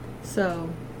 So.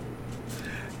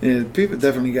 Yeah, people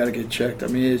definitely got to get checked. I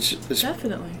mean, it's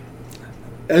Definitely.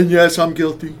 And yes, I'm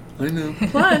guilty. I know.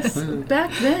 Plus,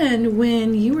 back then,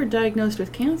 when you were diagnosed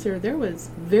with cancer, there was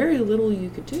very little you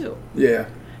could do. Yeah.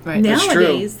 Right.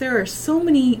 Nowadays, there are so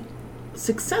many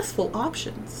successful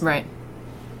options. Right.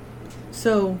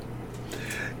 So.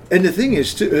 And the thing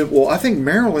is, too, I think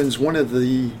Maryland's one of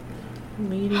the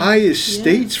highest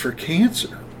states for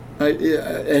cancer.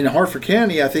 And Harford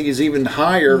County, I think, is even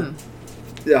higher.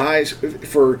 The highest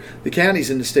for the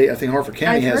counties in the state. I think Harford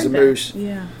County has the most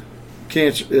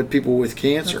cancer people with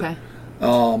cancer. Okay.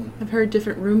 I've heard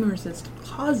different rumors as to the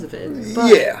cause of it.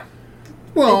 But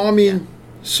Well,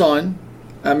 sun.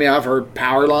 I've heard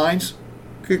power lines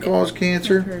could cause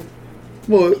cancer. I've heard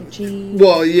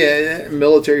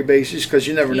military bases, because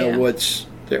you never know what's.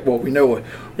 Well, we know what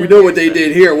they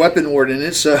did here, weapon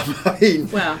ordinance. So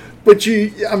but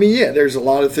there's a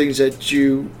lot of things that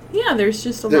you. Yeah, there's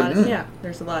just a lot of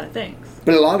there's a lot of things.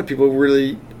 But a lot of people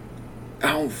really,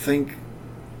 I don't think,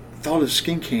 thought of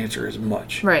skin cancer as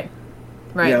much. Right.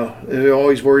 Right. They're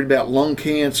always worried about lung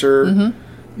cancer. And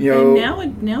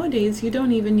nowadays, you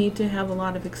don't even need to have a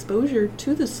lot of exposure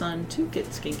to the sun to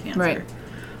get skin cancer. Right.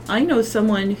 I know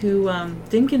someone who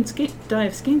didn't die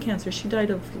of skin cancer. She died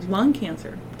of lung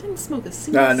cancer. Didn't smoke a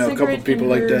single cigarette. I know a couple of people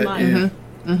like that. Life.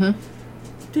 Yeah.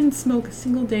 Didn't smoke a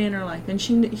single day in her life, and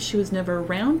she was never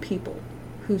around people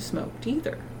who smoked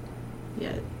either.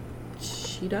 Yet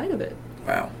she died of it.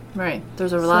 Wow. Right.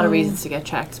 There's a lot of reasons to get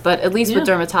checked, but at least with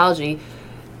dermatology,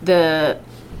 the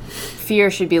fear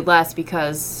should be less,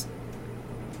 because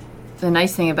the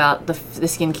nice thing about the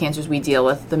skin cancers we deal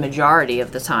with the majority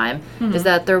of the time is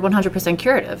that they're 100%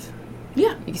 curative.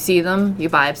 Yeah. You see them, you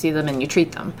biopsy them, and you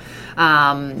treat them.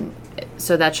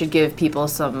 So that should give people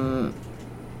some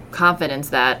confidence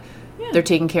that they're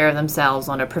taking care of themselves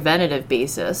on a preventative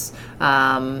basis.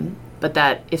 But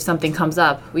that if something comes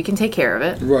up, we can take care of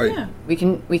it. Right. Yeah. We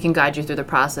can guide you through the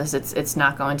process. It's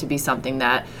not going to be something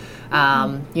that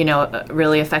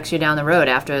really affects you down the road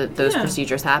after those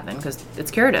procedures happen, because it's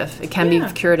curative. It can be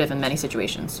curative in many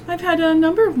situations. I've had a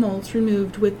number of moles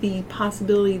removed with the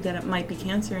possibility that it might be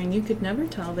cancer, and you could never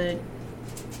tell that.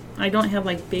 I don't have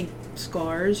like big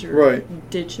scars or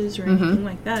ditches or anything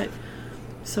like that,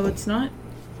 so it's not.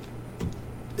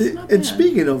 And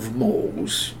speaking of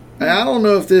moles, and I don't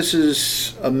know if this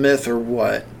is a myth or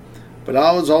what, but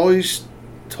I was always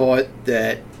taught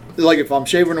that, like, if I'm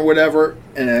shaving or whatever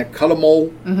and I cut a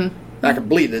mole, I can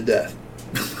bleed to death.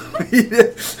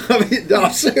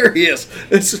 I'm serious.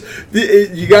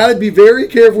 You got to be very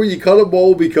careful when you cut a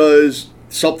mole, because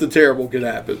something terrible could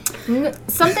happen.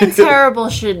 Something terrible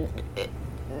should.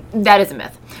 That is a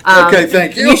myth. Okay,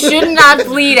 thank you. You should not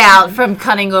bleed out from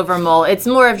cutting over a mole. It's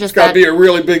more of just got to be a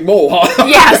really big mole, huh?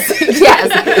 Yes. Is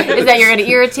that you're going to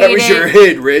irritate it? That was your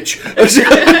head, Rich.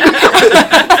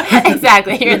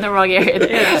 Exactly. You're in the wrong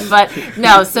area. But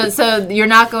no, so you're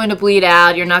not going to bleed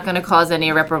out. You're not going to cause any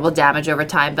irreparable damage over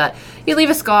time. But you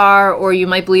leave a scar, or you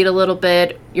might bleed a little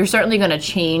bit, you're certainly going to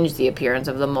change the appearance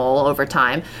of the mole over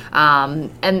time.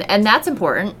 And that's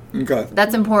important. Okay.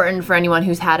 That's important for anyone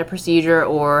who's had a procedure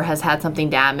or has had something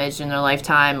damaged in their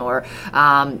lifetime, or,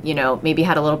 maybe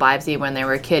had a little biopsy when they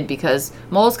were a kid, because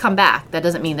moles come back. That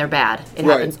doesn't mean they're bad. It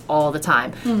happens all the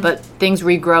time. But things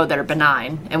regrow that are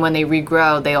benign. And when they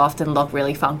regrow, they often look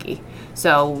really funky.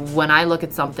 So when I look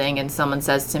at something and someone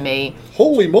says to me,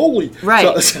 "Holy moly!" Right,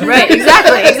 right,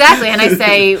 exactly. And I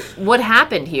say, "What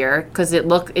happened here?" Because we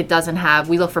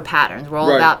look for patterns. We're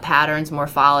all about patterns,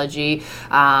 morphology,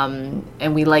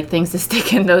 and we like things to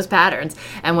stick in those patterns.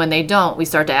 And when they don't, we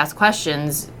start to ask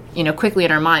questions. Quickly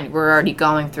in our mind, we're already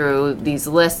going through these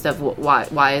lists of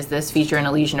why is this feature in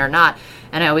a lesion or not.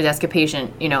 And I always ask a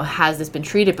patient, has this been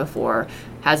treated before?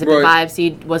 Has it been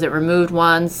biopsied? Was it removed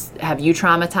once? Have you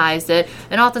traumatized it?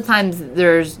 And oftentimes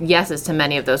there's yeses to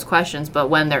many of those questions, but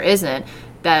when there isn't,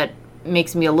 that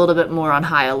makes me a little bit more on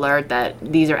high alert that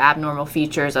these are abnormal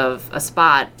features of a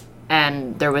spot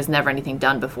and there was never anything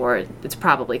done before. It's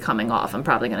probably coming off. I'm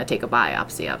probably going to take a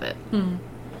biopsy of it.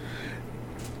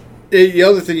 The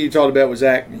other thing you talked about was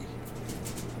acne.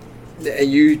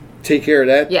 And you take care of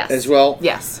that as well?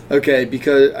 Yes. Okay,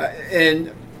 because,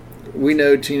 and we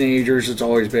know teenagers, it's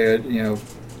always bad, and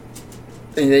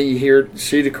then you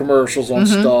see the commercials on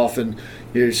stuff and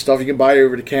stuff you can buy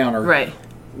over the counter. Right.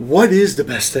 What is the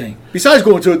best thing? Besides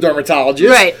going to a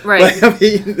dermatologist.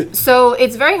 Right. So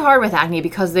it's very hard with acne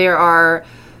because there are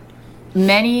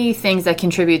many things that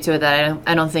contribute to it that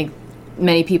I don't think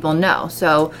many people know.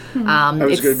 So that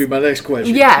was going to be my next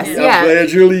question. Yes, I'm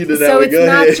glad you're leading that way.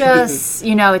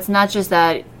 So it's not just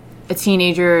that a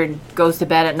teenager goes to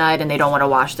bed at night and they don't want to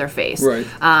wash their face. Right.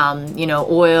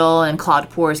 Oil and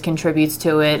clogged pores contributes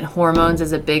to it. Hormones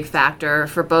is a big factor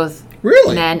for both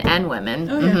men and women.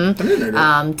 Oh, yeah. I didn't know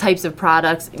that. Types of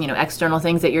products, external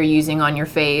things that you're using on your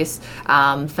face,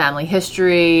 family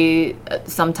history.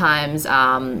 Sometimes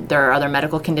there are other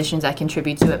medical conditions that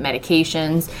contribute to it,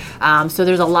 medications. So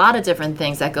there's a lot of different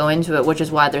things that go into it, which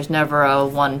is why there's never a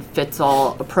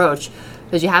one-fits-all approach.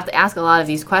 Because you have to ask a lot of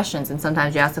these questions, and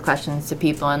sometimes you ask the questions to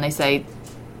people and they say,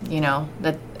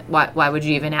 that why would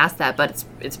you even ask that? But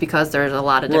it's because there's a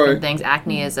lot of different things.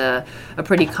 Acne is a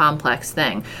pretty complex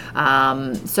thing.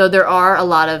 So there are a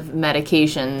lot of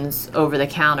medications over the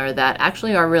counter that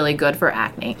actually are really good for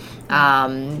acne,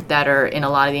 that are in a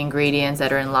lot of the ingredients,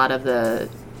 that are in a lot of the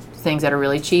things that are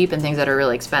really cheap and things that are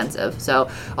really expensive. So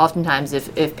oftentimes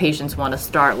if patients want to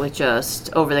start with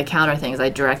just over-the-counter things, I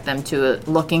direct them to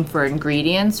looking for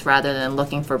ingredients rather than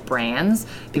looking for brands,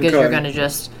 because you're going to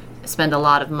just spend a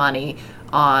lot of money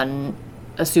on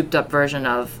a souped-up version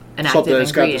of an active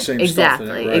ingredient. Got the same stuff in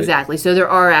it, right? Exactly. So there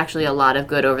are actually a lot of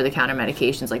good over-the-counter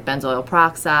medications like benzoyl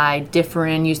peroxide.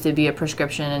 Differin used to be a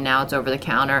prescription and now it's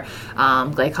over-the-counter.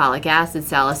 Glycolic acid,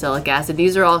 salicylic acid.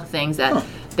 These are all things that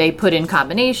they put in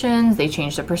combinations, they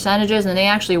change the percentages, and they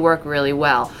actually work really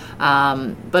well.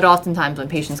 But oftentimes when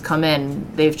patients come in,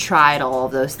 they've tried all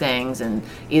of those things, and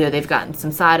either they've gotten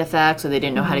some side effects or they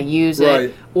didn't know how to use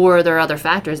it, or there are other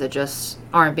factors that just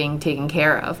aren't being taken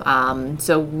care of.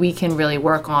 So we can really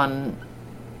work on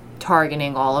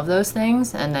targeting all of those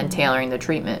things and then tailoring the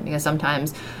treatment, because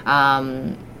sometimes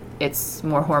it's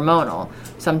more hormonal.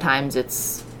 Sometimes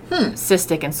it's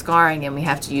cystic and scarring, and we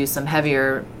have to use some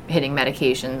heavier hitting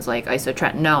medications like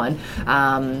isotretinoin,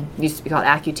 used to be called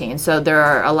Accutane. So there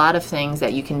are a lot of things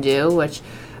that you can do, which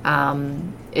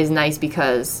is nice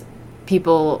because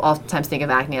people oftentimes think of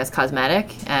acne as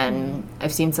cosmetic, and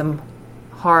I've seen some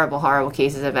horrible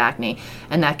cases of acne,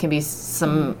 and that can be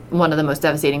one of the most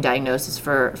devastating diagnoses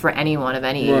for anyone of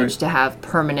any age, to have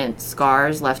permanent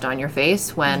scars left on your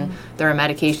face when there are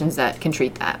medications that can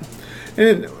treat that.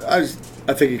 And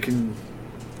I think it can,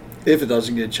 if it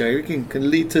doesn't get checked, it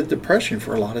can lead to depression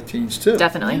for a lot of teens too.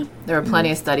 Definitely. There are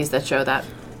plenty of studies that show that.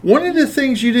 One of the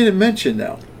things you didn't mention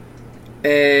though,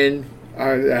 and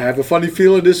I have a funny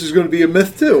feeling this is going to be a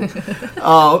myth too,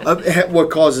 what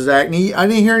causes acne. I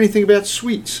didn't hear anything about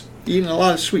sweets, eating a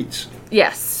lot of sweets.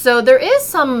 Yes. So there is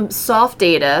some soft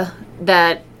data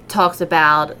that talks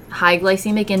about high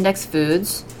glycemic index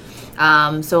foods.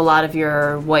 So a lot of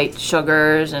your white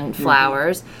sugars and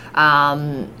flours,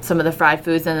 some of the fried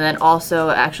foods, and then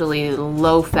also actually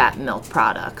low-fat milk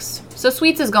products. So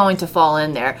sweets is going to fall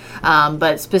in there,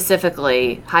 but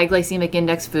specifically high glycemic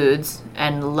index foods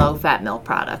and low-fat milk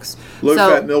products.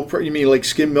 Low-fat milk, you mean like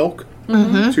skim milk?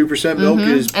 2% milk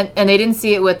is... And they didn't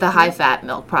see it with the high-fat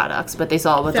milk products, but they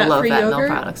saw it with the low-fat milk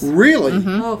products. Really?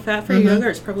 Oh, fat-free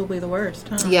yogurt is probably the worst,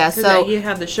 huh? Yeah, so... you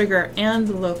have the sugar and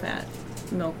the low-fat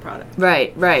milk product.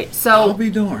 Right. So I'll be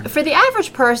darned. For the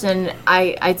average person,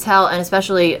 I tell, and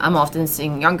especially I'm often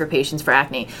seeing younger patients for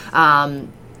acne,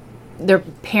 their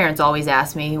parents always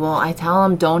ask me, well, I tell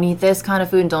them don't eat this kind of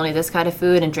food and don't eat this kind of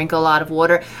food and drink a lot of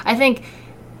water. I think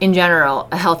in general,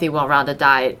 a healthy, well-rounded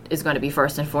diet is going to be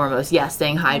first and foremost. Yes,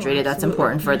 staying hydrated, that's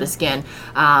important for the skin.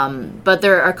 But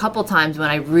there are a couple times when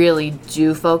I really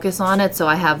do focus on it. So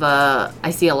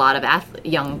I see a lot of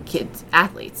young kids,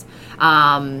 athletes,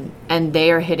 and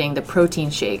they are hitting the protein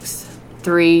shakes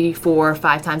 3, 4,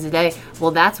 5 times a day.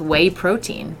 Well, that's whey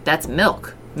protein. That's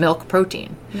milk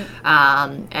protein. Yep.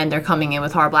 And they're coming in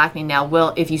with horrible acne.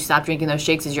 Now, if you stop drinking those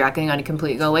shakes, is your acne going to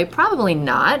completely go away? Probably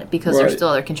not, because there's still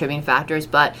other contributing factors.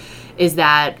 But is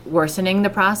that worsening the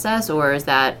process, or is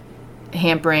that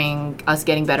hampering us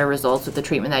getting better results with the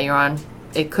treatment that you're on?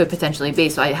 It could potentially be.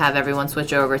 So I have everyone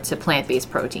switch over to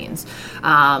plant-based proteins,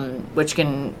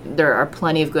 there are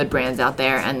plenty of good brands out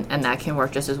there, and that can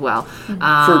work just as well. You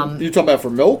talking about for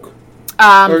milk?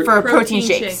 For protein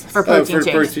shakes. For protein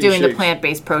shakes. Doing the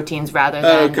plant-based proteins rather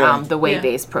than the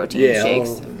whey-based protein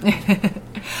shakes.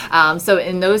 So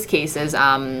in those cases,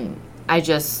 I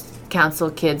just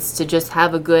counsel kids to just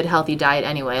have a good, healthy diet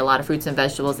anyway. A lot of fruits and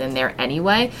vegetables in there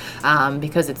anyway,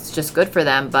 because it's just good for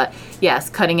them. But yes,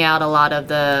 cutting out a lot of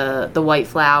the white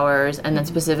flours, and then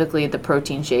specifically the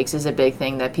protein shakes is a big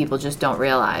thing that people just don't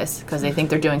realize, because they think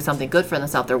they're doing something good for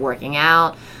themselves. They're working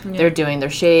out, they're doing their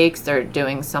shakes, they're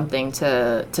doing something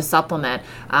to supplement,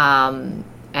 and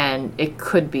it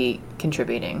could be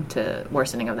contributing to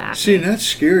worsening of the acne. See, and that's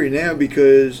scary now,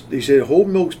 because they say whole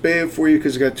milk's bad for you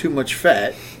because it's got too much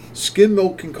fat. Skim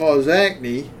milk can cause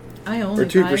acne. I only or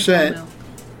 2%. buy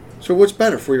So what's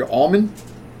better for you? Almond?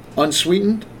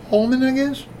 Unsweetened almond, I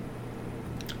guess?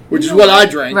 Which is know what what?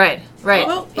 I drank. Right.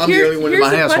 Well, I'm the only one in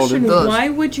my household that does. Why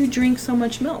would you drink so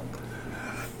much milk?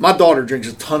 My daughter drinks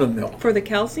a ton of milk. For the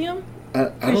calcium? I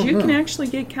don't know. Because you can actually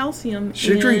get calcium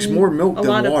She drinks more milk than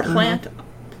water. A lot of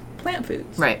plant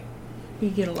foods. Right. You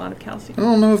get a lot of calcium. I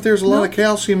don't know if there's a lot of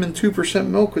calcium in 2%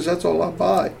 milk, because that's all I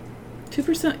buy.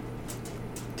 2%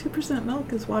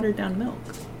 milk is watered down milk.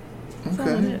 That's all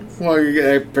it is. Well,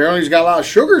 apparently it's got a lot of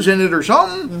sugars in it or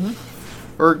something.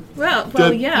 Mm-hmm. Or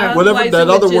yeah. Whatever that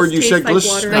other word you said, Right.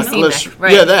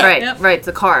 Yeah, that. Right. Yep. Right.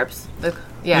 The carbs.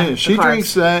 She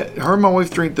drinks that. Her and my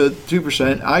wife drink the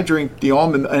 2%. I drink the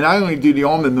almond, and I only do the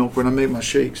almond milk when I make my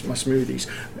shakes, my smoothies.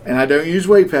 And I don't use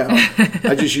whey powder.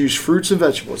 I just use fruits and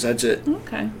vegetables. That's it.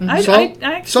 Okay. Mm-hmm. I actually,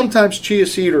 sometimes chia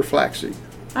seed or flaxseed.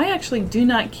 I actually do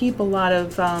not keep a lot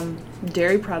of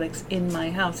dairy products in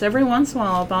my house. Every once in a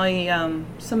while, I'll buy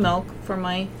some milk for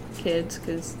my kids,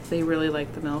 because they really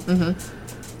like the milk.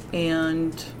 Mm-hmm.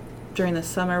 And during the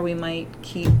summer, we might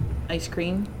keep ice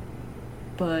cream,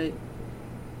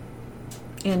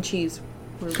 and cheese.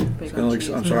 We're big on cheese.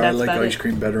 I'm sorry, I like ice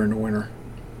cream better in the winter.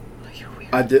 Oh, you're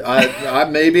weird. I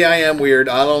maybe I am weird.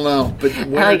 I don't know. But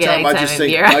winter time, I just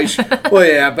think ice. Well,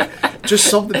 yeah, but just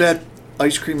something about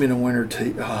ice cream in the winter. It's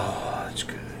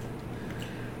good.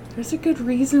 There's a good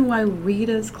reason why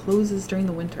Rita's closes during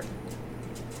the winter.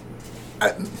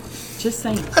 Just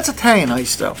saying. That's Italian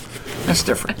ice, though. That's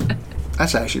different.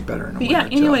 That's actually better in the winter. Yeah.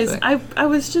 Anyways, I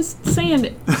was just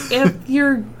saying, if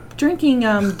you're drinking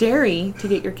dairy to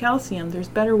get your calcium, there's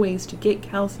better ways to get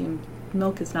calcium.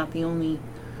 Milk is not the only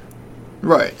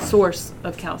source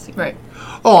of calcium. Right.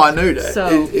 Oh, I knew that.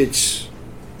 So it's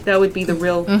that would be the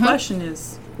real question: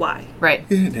 is why? Right.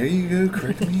 Yeah, there you go.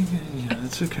 Correct me again. Yeah,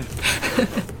 that's okay.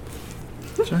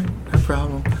 Sorry, no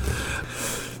problem.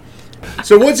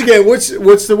 So once again, what's the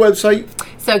website?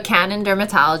 So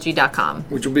canondermatology.com.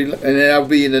 Which will be, and that'll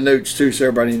be in the notes too, so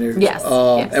everybody knows. Yes.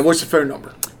 And what's the phone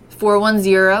number?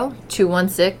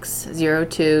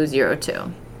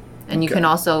 410-216-0202. And you can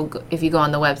also, if you go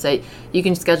on the website, you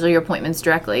can schedule your appointments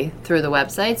directly through the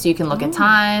website. So you can look at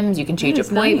times, you can change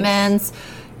appointments. Nice.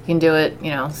 You can do it,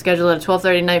 schedule it at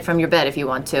 12:30 at night from your bed if you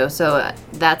want to. So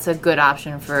that's a good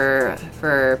option for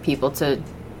people to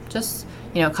just,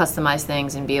 customize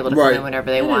things and be able to come in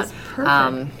whenever they want. That is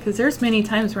perfect. Because there's many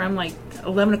times where I'm like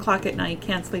 11 o'clock at night,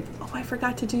 can't sleep. Oh, I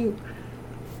forgot to do.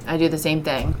 I do the same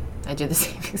thing. I do the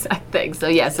same exact thing.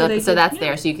 So that's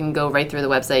there. So you can go right through the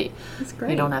website. That's great.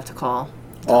 You don't have to call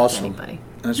anybody.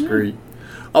 That's great.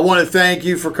 I want to thank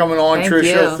you for coming on,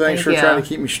 Tricia. Thanks for trying to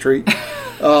keep me straight.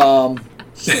 Sure.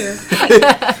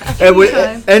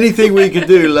 And anything we can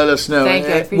do, let us know.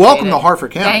 Thank you. Welcome to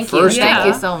Hartford County. Thank you. Thank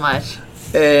you so much.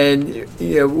 And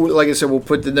like I said, we'll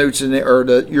put the notes in there, or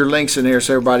your links in there,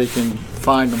 so everybody can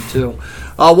find them too.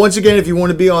 Once again, if you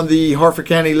want to be on the Hartford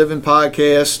County Living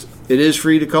Podcast, it is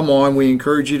free to come on. We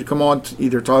encourage you to come on to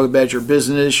either talk about your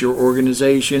business, your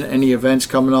organization, any events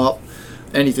coming up,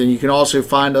 anything. You can also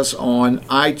find us on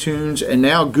iTunes and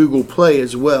now Google Play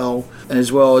as well.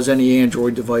 as well as any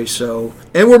Android device. So,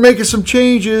 and we're making some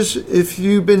changes. If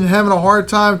you've been having a hard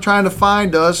time trying to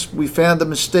find us, we found a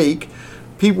mistake.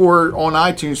 People were on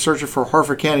iTunes searching for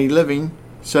Harford County Living,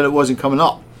 said it wasn't coming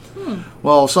up.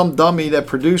 Well, some dummy that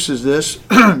produces this,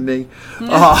 me,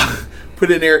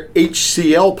 put in there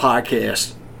HCL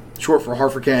podcast, short for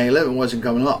Harford County Living, wasn't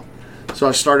coming up. So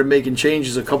I started making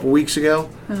changes a couple weeks ago.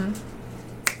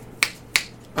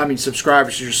 I mean,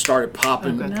 subscribers just started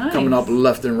popping, coming up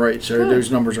left and right. So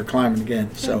those numbers are climbing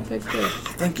again. So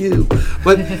thank you.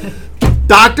 But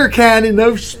Dr. Cannon,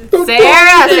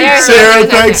 Sarah,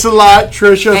 thanks a lot.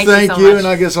 Tricia, thank you. So and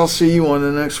I guess I'll see you on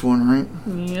the next one, right?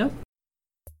 Yep.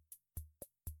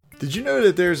 Did you know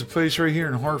that there's a place right here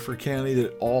in Harford County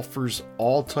that offers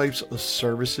all types of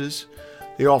services?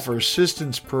 They offer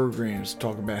assistance programs,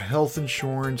 talking about health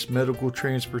insurance, medical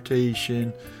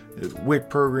transportation,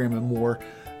 WIC program, and more.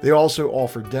 They also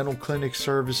offer dental clinic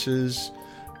services,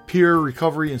 peer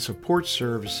recovery and support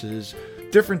services,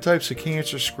 different types of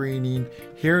cancer screening,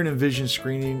 hearing and vision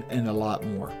screening, and a lot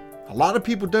more. A lot of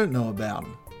people don't know about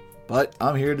them, but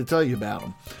I'm here to tell you about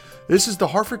them. This is the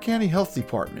Harford County Health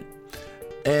Department,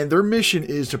 and their mission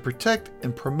is to protect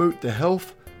and promote the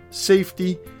health,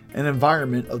 safety, and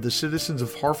environment of the citizens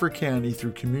of Harford County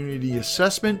through community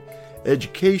assessment,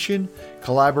 education,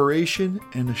 collaboration,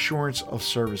 and assurance of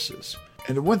services.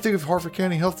 And the one thing of Harford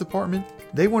County Health Department,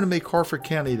 they want to make Harford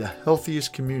County the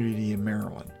healthiest community in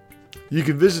Maryland. You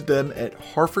can visit them at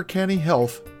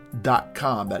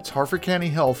harfordcountyhealth.com. That's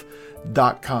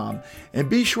harfordcountyhealth.com. And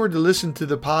be sure to listen to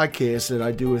the podcast that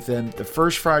I do with them the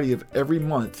first Friday of every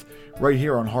month right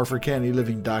here on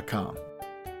harfordcountyliving.com.